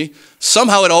conversations with me,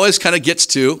 somehow it always kind of gets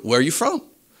to, where are you from?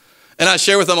 And I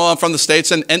share with them, oh, I'm from the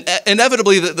States, and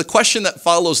inevitably the question that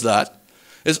follows that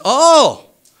is, oh,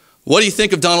 what do you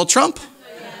think of Donald Trump?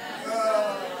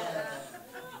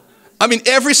 I mean,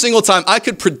 every single time, I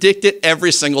could predict it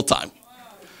every single time.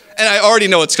 And I already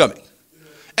know it's coming.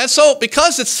 And so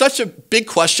because it's such a big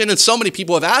question and so many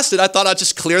people have asked it, I thought I'd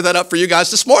just clear that up for you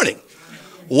guys this morning.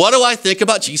 What do I think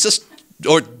about Jesus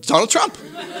or Donald Trump?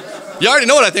 You already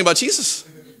know what I think about Jesus.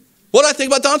 What do I think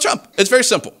about Donald Trump? It's very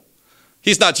simple.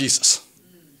 He's not Jesus.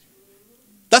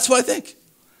 That's what I think.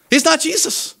 He's not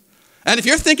Jesus. And if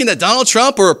you're thinking that Donald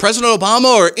Trump or President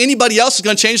Obama or anybody else is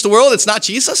going to change the world, it's not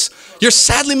Jesus, you're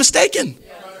sadly mistaken.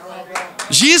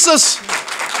 Jesus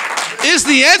is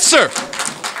the answer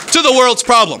to the world's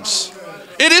problems.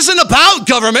 It isn't about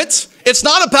government. It's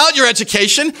not about your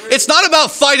education. It's not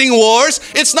about fighting wars.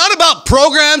 It's not about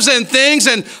programs and things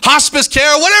and hospice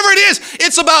care, whatever it is.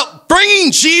 It's about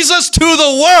bringing Jesus to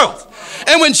the world.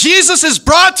 And when Jesus is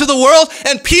brought to the world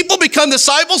and people become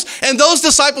disciples, and those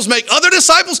disciples make other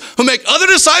disciples, who make other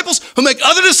disciples, who make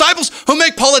other disciples, who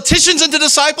make politicians into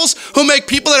disciples, who make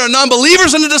people that are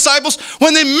non-believers into disciples,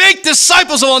 when they make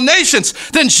disciples of all nations,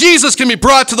 then Jesus can be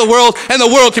brought to the world and the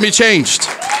world can be changed.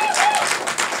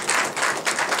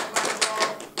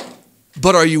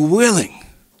 But are you willing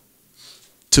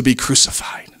to be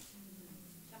crucified?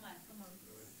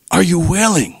 Are you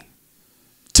willing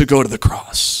to go to the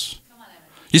cross?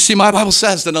 You see, my Bible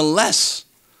says that unless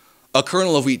a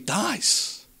kernel of wheat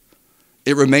dies,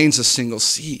 it remains a single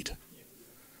seed.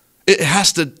 It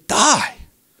has to die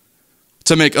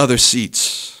to make other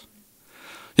seeds.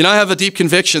 You know, I have a deep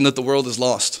conviction that the world is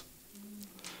lost.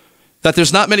 That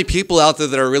there's not many people out there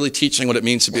that are really teaching what it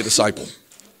means to be a disciple.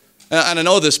 And I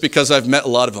know this because I've met a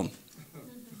lot of them.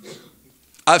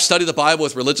 I've studied the Bible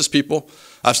with religious people.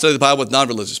 I've studied the Bible with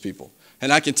non-religious people.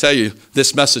 And I can tell you,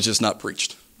 this message is not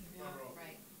preached.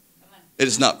 It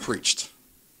is not preached.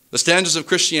 The standards of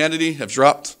Christianity have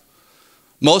dropped.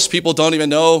 Most people don't even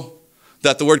know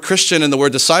that the word Christian and the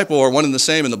word disciple are one and the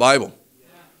same in the Bible.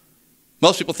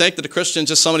 Most people think that a Christian is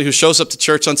just somebody who shows up to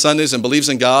church on Sundays and believes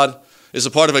in God, is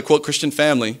a part of a, quote, Christian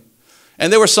family,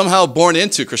 and they were somehow born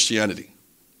into Christianity.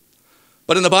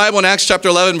 But in the Bible, in Acts chapter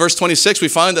 11, verse 26, we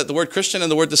find that the word Christian and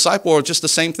the word disciple are just the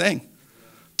same thing.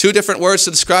 Two different words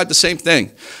to describe the same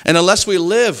thing. And unless we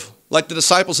live like the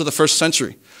disciples of the first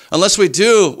century, unless we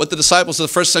do what the disciples of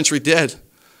the first century did,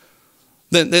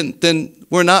 then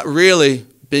we're not really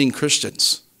being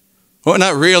Christians. We're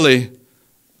not really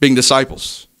being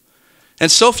disciples. And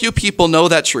so few people know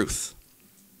that truth.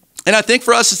 And I think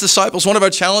for us as disciples, one of our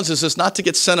challenges is not to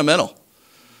get sentimental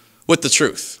with the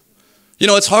truth. You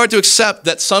know, it's hard to accept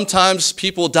that sometimes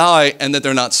people die and that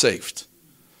they're not saved.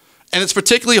 And it's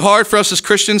particularly hard for us as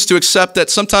Christians to accept that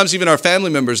sometimes even our family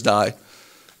members die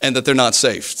and that they're not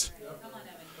saved.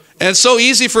 And it's so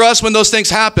easy for us when those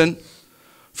things happen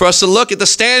for us to look at the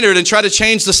standard and try to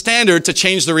change the standard to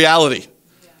change the reality.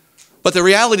 But the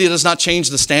reality does not change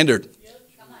the standard.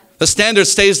 The standard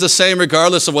stays the same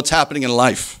regardless of what's happening in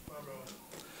life.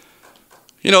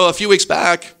 You know, a few weeks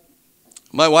back,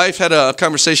 my wife had a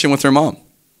conversation with her mom.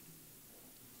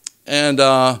 And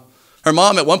her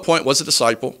mom at one point was a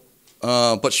disciple,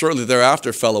 but shortly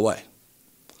thereafter fell away.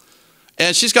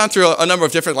 And she's gone through a number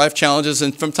of different life challenges,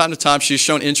 and from time to time she's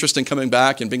shown interest in coming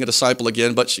back and being a disciple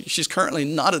again, but she's currently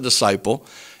not a disciple,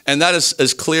 and that is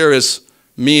as clear as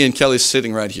me and Kelly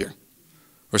sitting right here.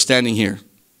 We're standing here.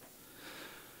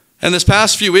 And this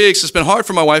past few weeks, it's been hard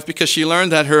for my wife because she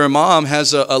learned that her mom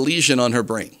has a lesion on her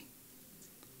brain.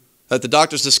 That the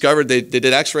doctors discovered, they did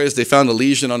x-rays, they found a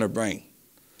lesion on her brain.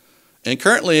 And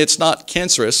currently it's not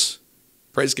cancerous,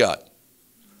 praise God.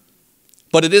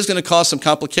 But it is going to cause some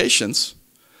complications.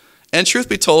 And truth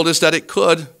be told is that it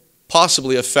could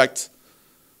possibly affect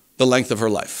the length of her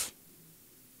life.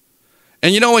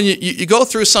 And you know, when you go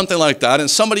through something like that and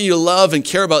somebody you love and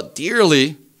care about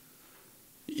dearly,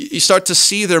 you start to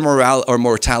see their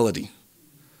mortality.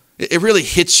 It really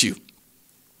hits you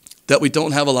that we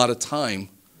don't have a lot of time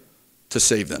to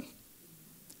save them.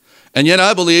 And yet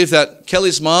I believe that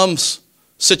Kelly's mom's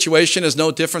situation is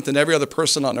no different than every other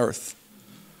person on earth.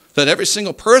 That every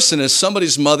single person is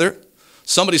somebody's mother,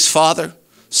 somebody's father,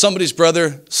 somebody's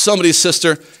brother, somebody's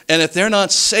sister, and if they're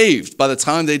not saved by the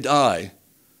time they die,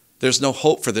 there's no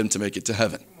hope for them to make it to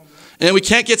heaven. And we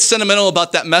can't get sentimental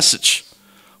about that message.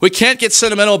 We can't get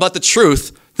sentimental about the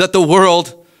truth that the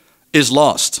world is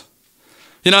lost.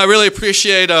 You know, I really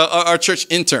appreciate our church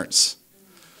interns.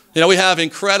 You know, we have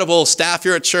incredible staff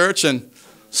here at church, and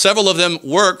several of them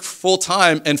work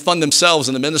full-time and fund themselves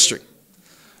in the ministry.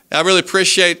 I really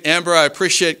appreciate Amber, I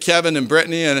appreciate Kevin and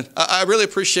Brittany, and I really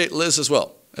appreciate Liz as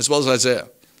well as Isaiah.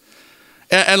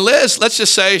 And Liz, let's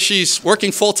just say she's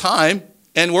working full-time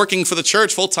and working for the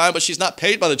church full-time, but she's not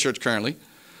paid by the church currently.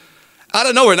 Out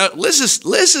of nowhere, now Liz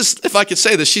is, if I could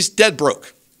say this, she's dead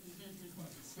broke.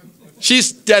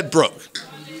 She's dead broke.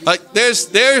 Like there's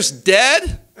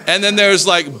dead, and then there's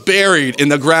like buried in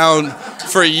the ground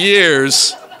for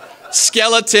years.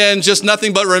 Skeleton, just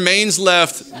nothing but remains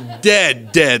left,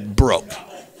 dead broke.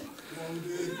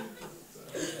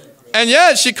 And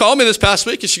yet she called me this past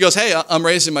week and she goes, hey, I'm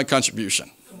raising my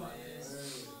contribution.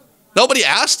 Nobody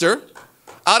asked her.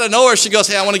 Out of nowhere, she goes,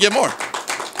 hey, I want to give more.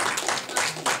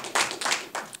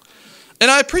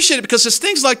 And I appreciate it because it's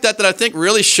things like that that I think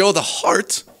really show the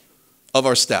heart of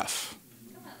our staff.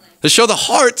 They show the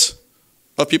heart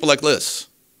of people like Liz.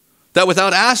 That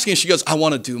without asking, she goes, I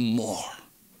want to do more.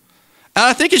 And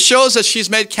I think it shows that she's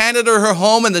made Canada her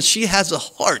home and that she has a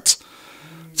heart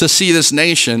to see this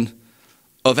nation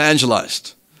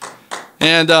evangelized.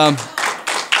 And,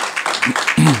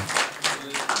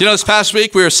 you know, this past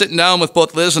week we were sitting down with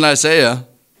both Liz and Isaiah,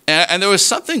 and there was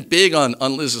something big on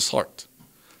Liz's heart.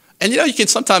 And, you know, you can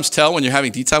sometimes tell when you're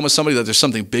having tea time with somebody that there's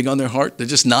something big on their heart. They're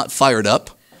just not fired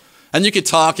up. And you can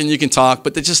talk,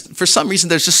 but they just, for some reason,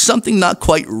 there's just something not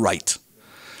quite right.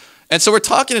 And so we're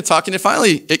talking, and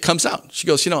finally it comes out. She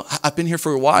goes, you know, I've been here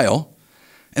for a while,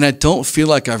 and I don't feel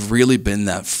like I've really been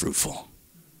that fruitful.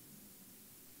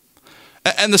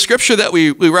 And the scripture that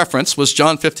we referenced was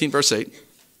John 15, verse 8,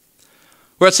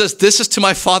 where it says, this is to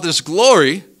my Father's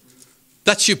glory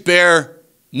that you bear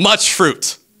much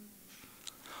fruit.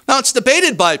 Now, it's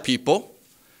debated by people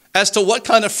as to what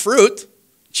kind of fruit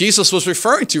Jesus was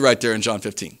referring to right there in John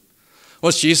 15.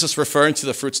 Was Jesus referring to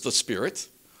the fruits of the Spirit?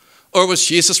 Or was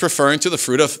Jesus referring to the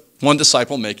fruit of one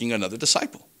disciple making another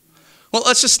disciple? Well,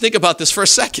 let's just think about this for a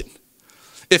second.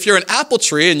 If you're an apple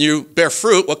tree and you bear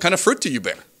fruit, what kind of fruit do you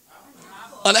bear?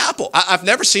 An apple. I've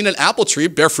never seen an apple tree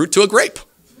bear fruit to a grape.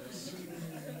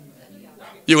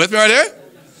 You with me right here?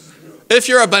 If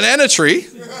you're a banana tree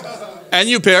and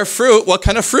you bear fruit, what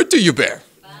kind of fruit do you bear?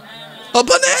 A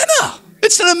banana.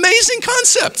 It's an amazing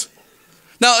concept.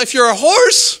 Now, if you're a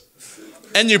horse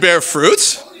and you bear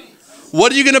fruit,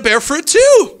 what are you going to bear fruit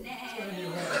to?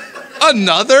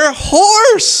 Another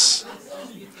horse.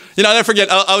 You know, I'll never forget,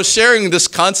 I was sharing this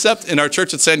concept in our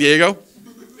church in San Diego,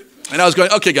 and I was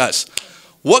going, okay, guys,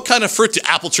 what kind of fruit do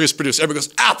apple trees produce? Everybody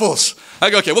goes, apples. I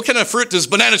go, okay, what kind of fruit does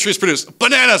banana trees produce?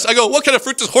 Bananas. I go, what kind of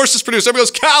fruit does horses produce? Everybody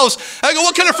goes, cows. I go,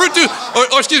 what kind of fruit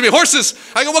horses.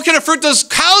 I go, what kind of fruit does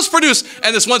cows produce?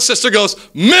 And this one sister goes,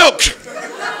 milk.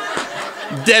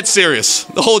 Dead serious.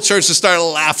 The whole church just started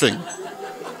laughing.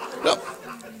 No.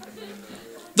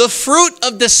 The fruit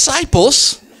of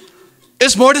disciples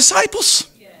is more disciples.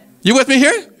 You with me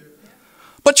here?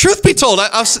 But truth be told,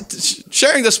 I was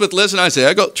sharing this with Liz and Isaiah.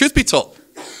 I go, truth be told,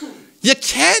 you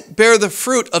can't bear the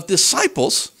fruit of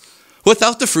disciples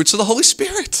without the fruits of the Holy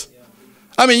Spirit.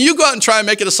 I mean, you go out and try and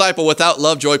make a disciple without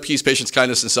love, joy, peace, patience,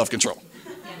 kindness, and self-control.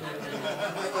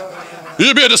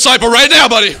 You'd be a disciple right now,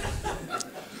 buddy.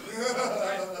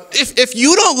 If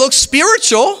you don't look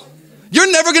spiritual,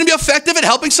 you're never going to be effective at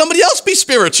helping somebody else be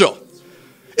spiritual.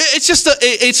 It's just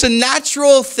it's a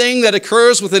natural thing that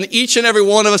occurs within each and every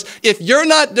one of us. If you're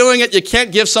not doing it, you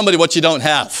can't give somebody what you don't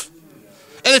have.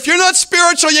 And if you're not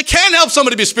spiritual, you can't help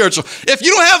somebody be spiritual. If you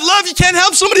don't have love, you can't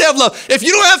help somebody have love. If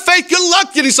you don't have faith, good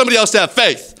luck getting somebody else to have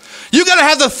faith. You got to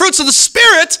have the fruits of the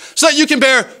Spirit so that you can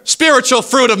bear spiritual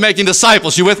fruit of making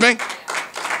disciples. You with me?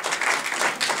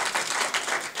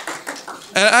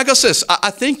 And I go this, I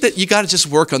think that you got to just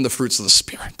work on the fruits of the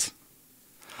Spirit.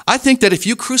 I think that if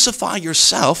you crucify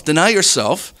yourself, deny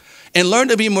yourself, and learn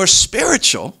to be more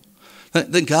spiritual,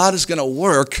 then God is going to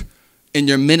work in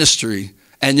your ministry,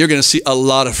 and you're going to see a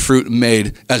lot of fruit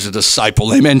made as a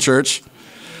disciple. Amen, church?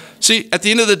 See, at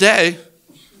the end of the day,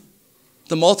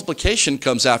 the multiplication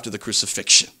comes after the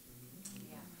crucifixion.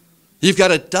 You've got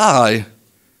to die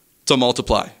to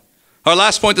multiply. Our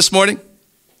last point this morning,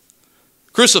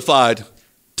 crucified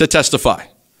to testify.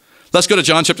 Let's go to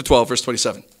John chapter 12, verse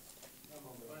 27.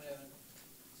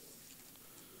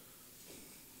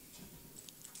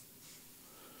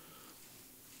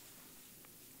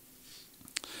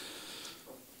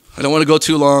 I don't want to go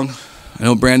too long. I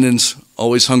know Brandon's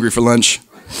always hungry for lunch.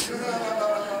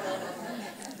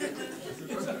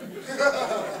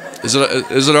 Is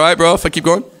it all right, bro, if I keep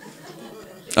going?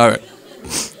 All right.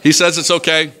 He says it's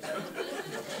okay.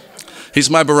 He's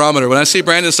my barometer. When I see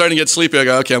Brandon starting to get sleepy, I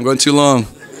go, okay, I'm going too long.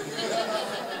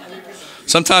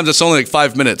 Sometimes it's only like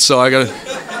 5 minutes, so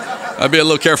I'll be a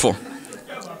little careful.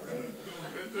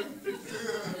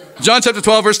 John chapter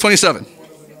 12, verse 27.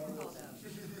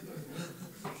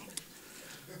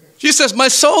 Jesus says, my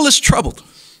soul is troubled.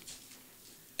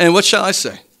 And what shall I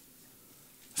say?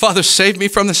 Father, save me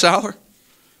from this hour.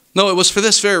 No, it was for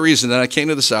this very reason that I came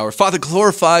to this hour. Father,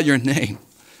 glorify your name.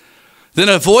 Then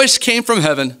a voice came from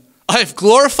heaven. I have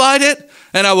glorified it,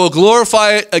 and I will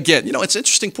glorify it again. You know, it's an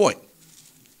interesting point.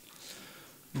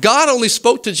 God only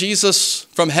spoke to Jesus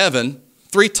from heaven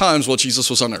 3 times while Jesus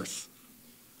was on earth.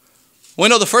 We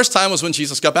know the first time was when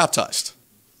Jesus got baptized.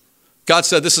 God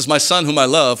said, this is my son whom I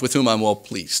love, with whom I'm well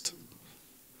pleased.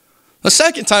 The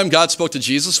second time God spoke to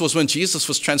Jesus was when Jesus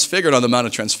was transfigured on the Mount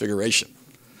of Transfiguration.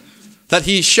 That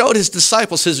he showed his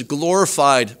disciples his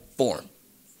glorified form.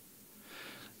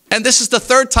 And this is the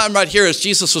third time right here as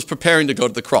Jesus was preparing to go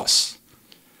to the cross.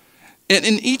 And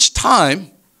in each time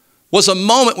was a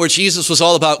moment where Jesus was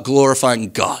all about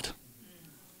glorifying God.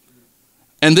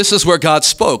 And this is where God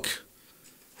spoke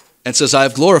and says, I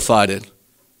have glorified it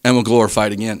and will glorify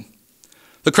it again.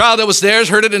 The crowd that was there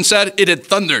heard it and said, it had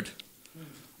thundered.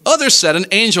 Others said an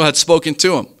angel had spoken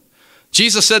to him.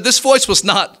 Jesus said, this voice was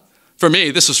not for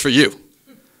me, this is for you.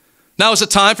 Now is the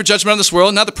time for judgment on this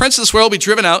world. Now the prince of this world will be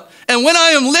driven out. And when I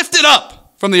am lifted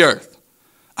up from the earth,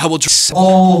 I will draw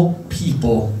all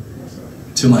people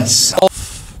to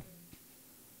myself.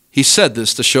 He said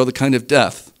this to show the kind of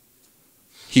death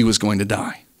he was going to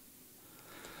die.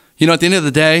 You know, at the end of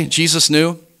the day, Jesus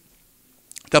knew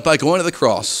that by going to the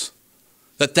cross,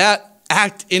 that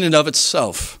act in and of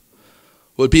itself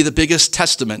would be the biggest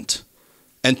testament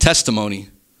and testimony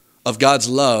of God's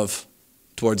love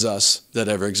towards us that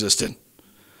ever existed.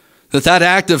 That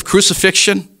act of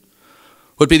crucifixion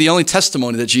would be the only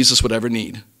testimony that Jesus would ever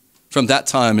need from that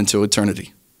time into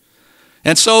eternity.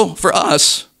 And so for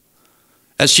us,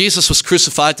 as Jesus was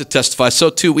crucified to testify,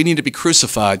 so too we need to be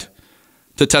crucified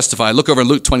to testify. Look over in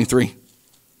Luke 23.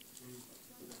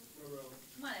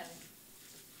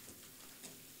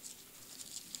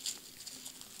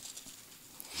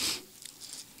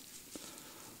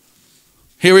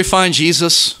 Here we find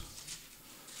Jesus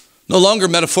No longer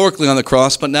metaphorically on the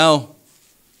cross, but now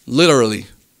literally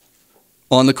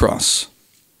on the cross.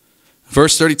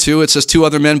 Verse 32, it says, 2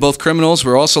 other men, both criminals,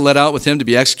 were also led out with him to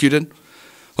be executed.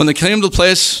 When they came to the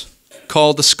place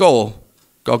called the Skull,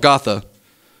 Golgotha,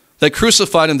 they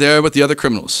crucified him there with the other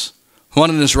criminals, one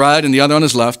on his right and the other on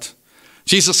his left.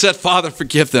 Jesus said, Father,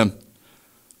 forgive them,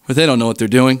 for they don't know what they're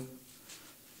doing.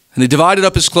 And they divided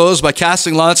up his clothes by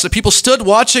casting lots. The people stood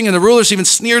watching, and the rulers even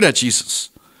sneered at Jesus.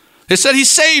 They said, he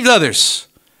saved others.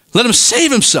 Let him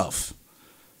save himself,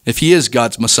 if he is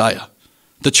God's Messiah,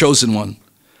 the chosen one.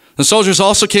 The soldiers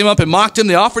also came up and mocked him.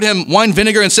 They offered him wine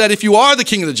vinegar and said, if you are the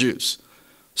king of the Jews,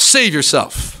 save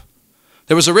yourself.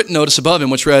 There was a written notice above him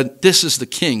which read, this is the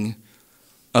king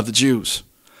of the Jews.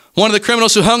 One of the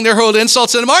criminals who hung there hurled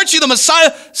insults at him, aren't you the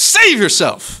Messiah? Save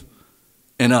yourself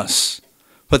and us.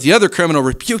 But the other criminal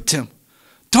rebuked him.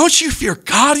 Don't you fear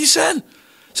God, he said,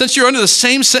 since you're under the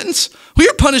same sentence? We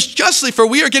are punished justly, for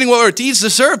we are getting what our deeds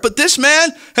deserve, but this man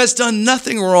has done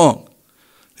nothing wrong.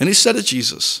 And he said to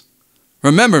Jesus,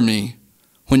 remember me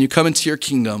when you come into your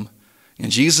kingdom.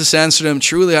 And Jesus answered him,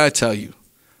 truly I tell you,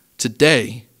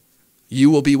 today you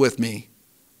will be with me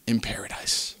in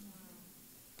paradise.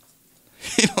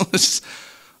 You know, this is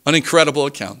an incredible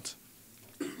account.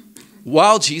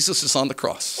 While Jesus is on the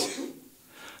cross,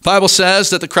 the Bible says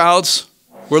that the crowds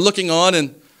were looking on,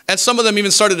 and some of them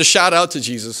even started to shout out to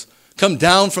Jesus, come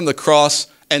down from the cross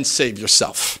and save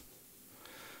yourself.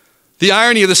 The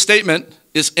irony of the statement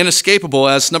is inescapable,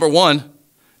 as number one,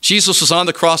 Jesus was on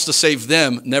the cross to save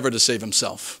them, never to save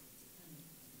himself.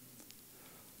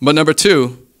 But number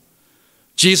two,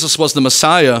 Jesus was the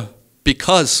Messiah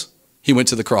because he went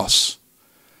to the cross.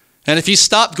 And if he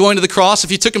stopped going to the cross,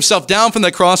 if he took himself down from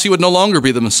that cross, he would no longer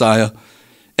be the Messiah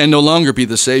and no longer be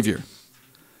the Savior.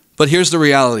 But here's the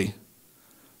reality.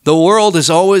 The world is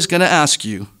always going to ask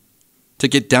you to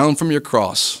get down from your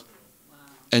cross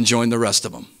and join the rest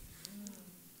of them.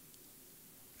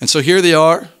 And so here they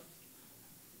are.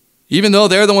 Even though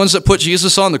they're the ones that put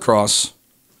Jesus on the cross,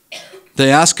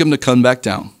 they ask him to come back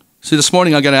down. See, this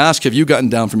morning I got to ask, have you gotten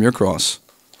down from your cross?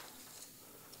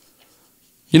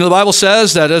 You know, the Bible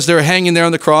says that as they were hanging there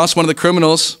on the cross, one of the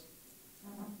criminals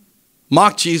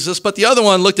mocked Jesus, but the other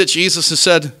one looked at Jesus and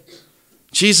said,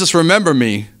 Jesus, remember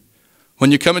me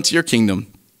when you come into your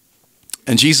kingdom.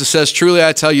 And Jesus says, truly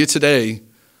I tell you today,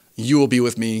 you will be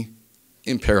with me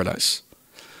in paradise.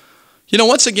 You know,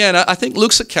 once again, I think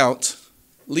Luke's account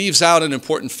leaves out an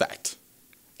important fact.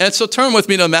 And so turn with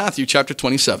me to Matthew chapter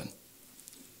 27.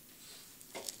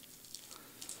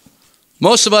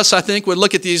 Most of us, I think, would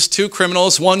look at these 2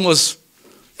 criminals. One was,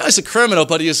 he's a criminal,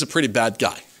 but he is a pretty bad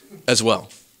guy as well.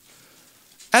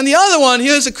 And the other one, he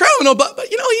is a criminal, but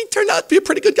you know, he turned out to be a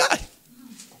pretty good guy.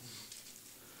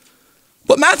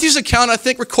 But Matthew's account, I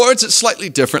think, records it slightly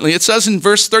differently. It says in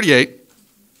verse 38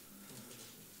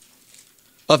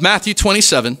 of Matthew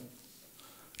 27,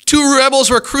 2 rebels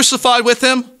were crucified with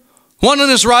him, one on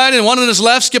his right and one on his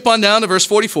left. Skip on down to verse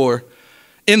 44.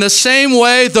 In the same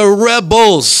way, the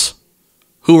rebels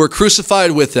who were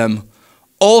crucified with him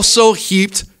also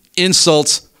heaped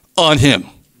insults on him.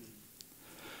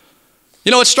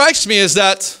 You know, what strikes me is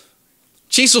that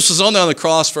Jesus was only on the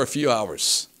cross for a few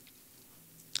hours.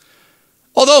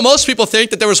 Although most people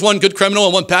think that there was one good criminal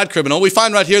and one bad criminal, we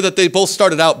find right here that they both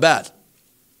started out bad.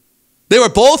 They were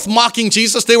both mocking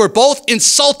Jesus. They were both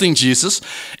insulting Jesus.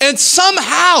 And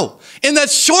somehow, in that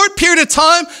short period of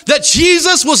time that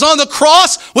Jesus was on the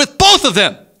cross with both of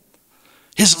them,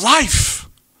 his life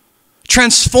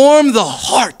transformed the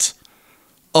heart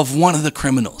of one of the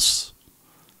criminals.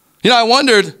 You know, I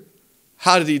wondered,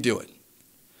 how did he do it?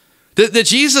 Did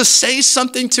Jesus say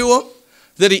something to him?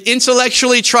 Did he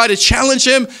intellectually try to challenge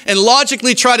him and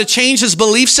logically try to change his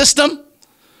belief system?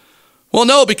 Well,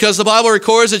 no, because the Bible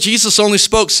records that Jesus only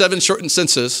spoke 7 shortened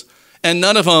sentences, and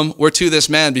none of them were to this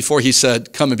man before he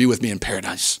said, come and be with me in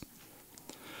paradise.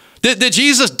 Did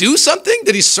Jesus do something?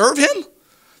 Did he serve him?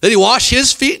 Did he wash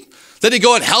his feet? Did he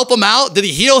go and help him out? Did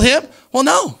he heal him? Well,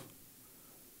 no.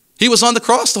 He was on the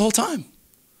cross the whole time,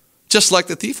 just like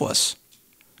the thief was.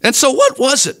 And so what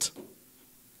was it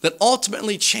that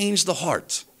ultimately changed the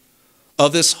heart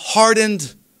of this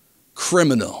hardened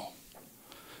criminal?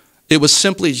 It was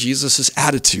simply Jesus'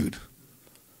 attitude.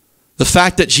 The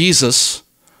fact that Jesus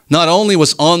not only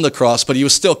was on the cross, but he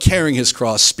was still carrying his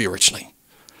cross spiritually.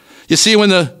 You see, when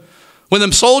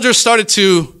the soldiers started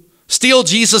to steal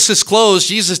Jesus' clothes,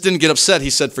 Jesus didn't get upset. He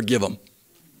said, forgive them.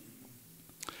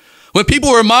 When people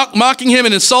were mocking him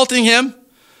and insulting him,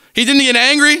 he didn't get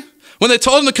angry. When they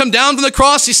told him to come down from the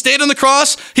cross, he stayed on the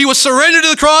cross. He was surrendered to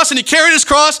the cross, and he carried his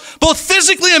cross, both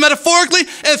physically and metaphorically,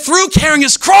 and through carrying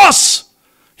his cross,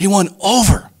 he won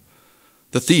over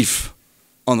the thief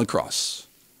on the cross.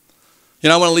 You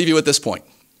know, I want to leave you with this point.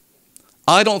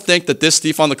 I don't think that this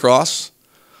thief on the cross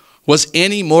was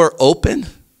any more open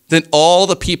than all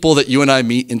the people that you and I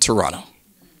meet in Toronto.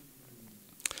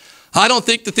 I don't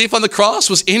think the thief on the cross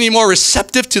was any more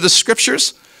receptive to the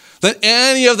scriptures than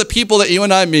any of the people that you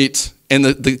and I meet in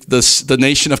the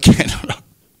nation of Canada.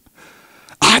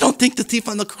 I don't think the thief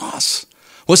on the cross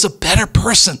was a better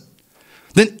person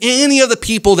than any of the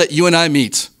people that you and I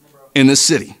meet in this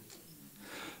city.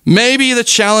 Maybe the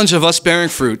challenge of us bearing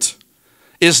fruit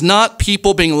is not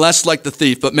people being less like the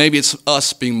thief, but maybe it's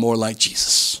us being more like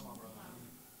Jesus.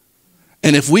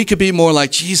 And if we could be more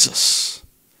like Jesus,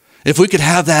 if we could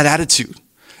have that attitude,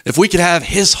 if we could have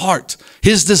his heart,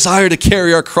 his desire to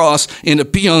carry our cross and to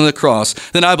be on the cross,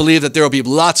 then I believe that there will be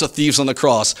lots of thieves on the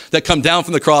cross that come down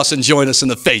from the cross and join us in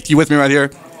the faith. You with me right here?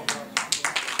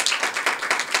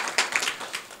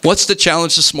 What's the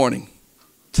challenge this morning?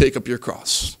 Take up your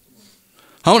cross.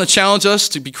 I want to challenge us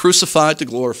to be crucified to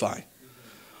glorify.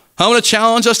 I want to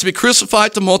challenge us to be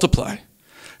crucified to multiply.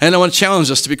 And I want to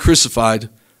challenge us to be crucified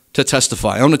to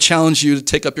testify. I want to challenge you to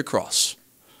take up your cross.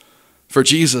 For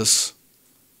Jesus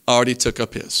already took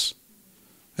up his.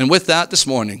 And with that this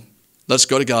morning, let's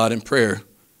go to God in prayer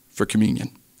for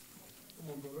communion.